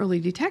Cancer Early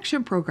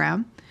Detection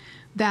Program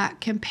that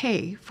can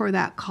pay for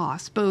that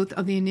cost, both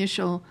of the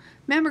initial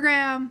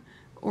mammogram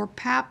or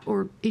PAP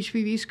or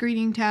HPV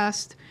screening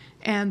test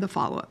and the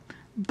follow-up.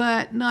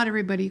 But not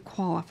everybody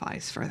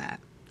qualifies for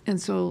that.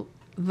 And so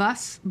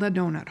thus the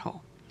donut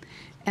hole.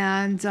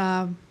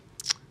 And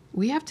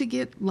we have to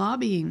get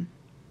lobbying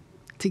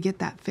to get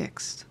that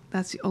fixed.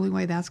 That's the only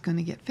way that's going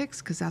to get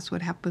fixed, because that's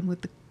what happened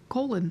with the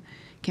colon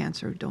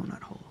cancer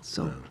donut hole.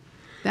 So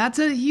that's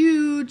a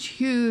huge,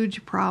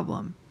 huge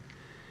problem.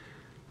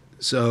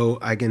 So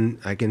I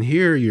can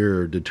hear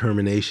your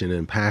determination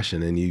and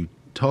passion, and you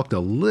talked a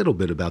little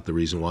bit about the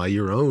reason why,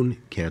 your own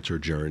cancer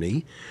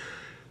journey.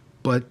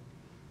 But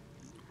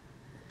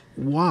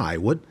why?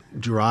 What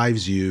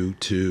drives you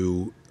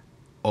to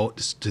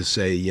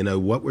say, you know,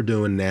 what we're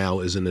doing now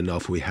isn't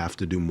enough, we have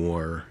to do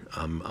more,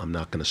 I'm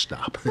not going to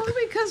stop? Well,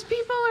 because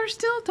people are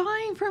still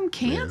dying from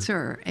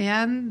cancer,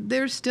 and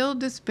there's still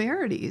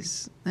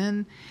disparities.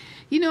 And,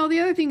 you know, the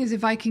other thing is,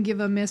 if I can give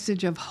a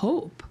message of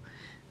hope,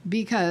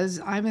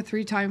 because I'm a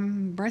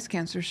 3-time breast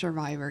cancer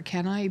survivor,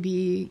 can I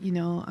be, you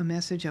know, a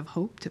message of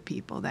hope to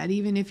people that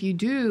even if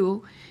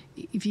you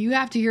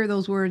have to hear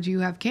those words, you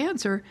have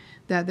cancer,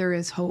 that there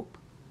is hope.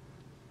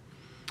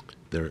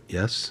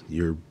 Yes,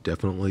 you're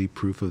definitely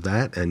proof of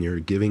that, and you're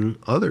giving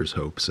others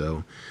hope.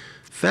 So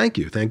thank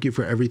you. Thank you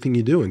for everything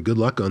you do, and good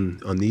luck on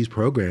these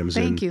programs.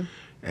 Thank you.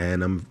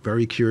 And I'm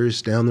very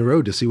curious down the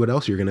road to see what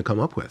else you're going to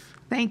come up with.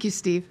 Thank you,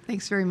 Steve.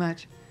 Thanks very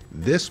much.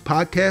 This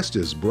podcast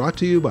is brought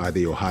to you by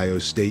the Ohio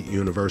State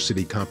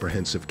University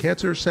Comprehensive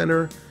Cancer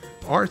Center,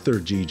 Arthur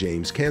G.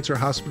 James Cancer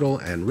Hospital,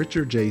 and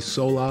Richard J.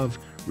 Solove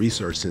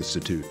Research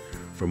Institute.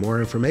 For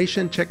more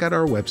information, check out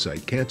our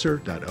website,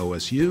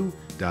 cancer.osu.edu.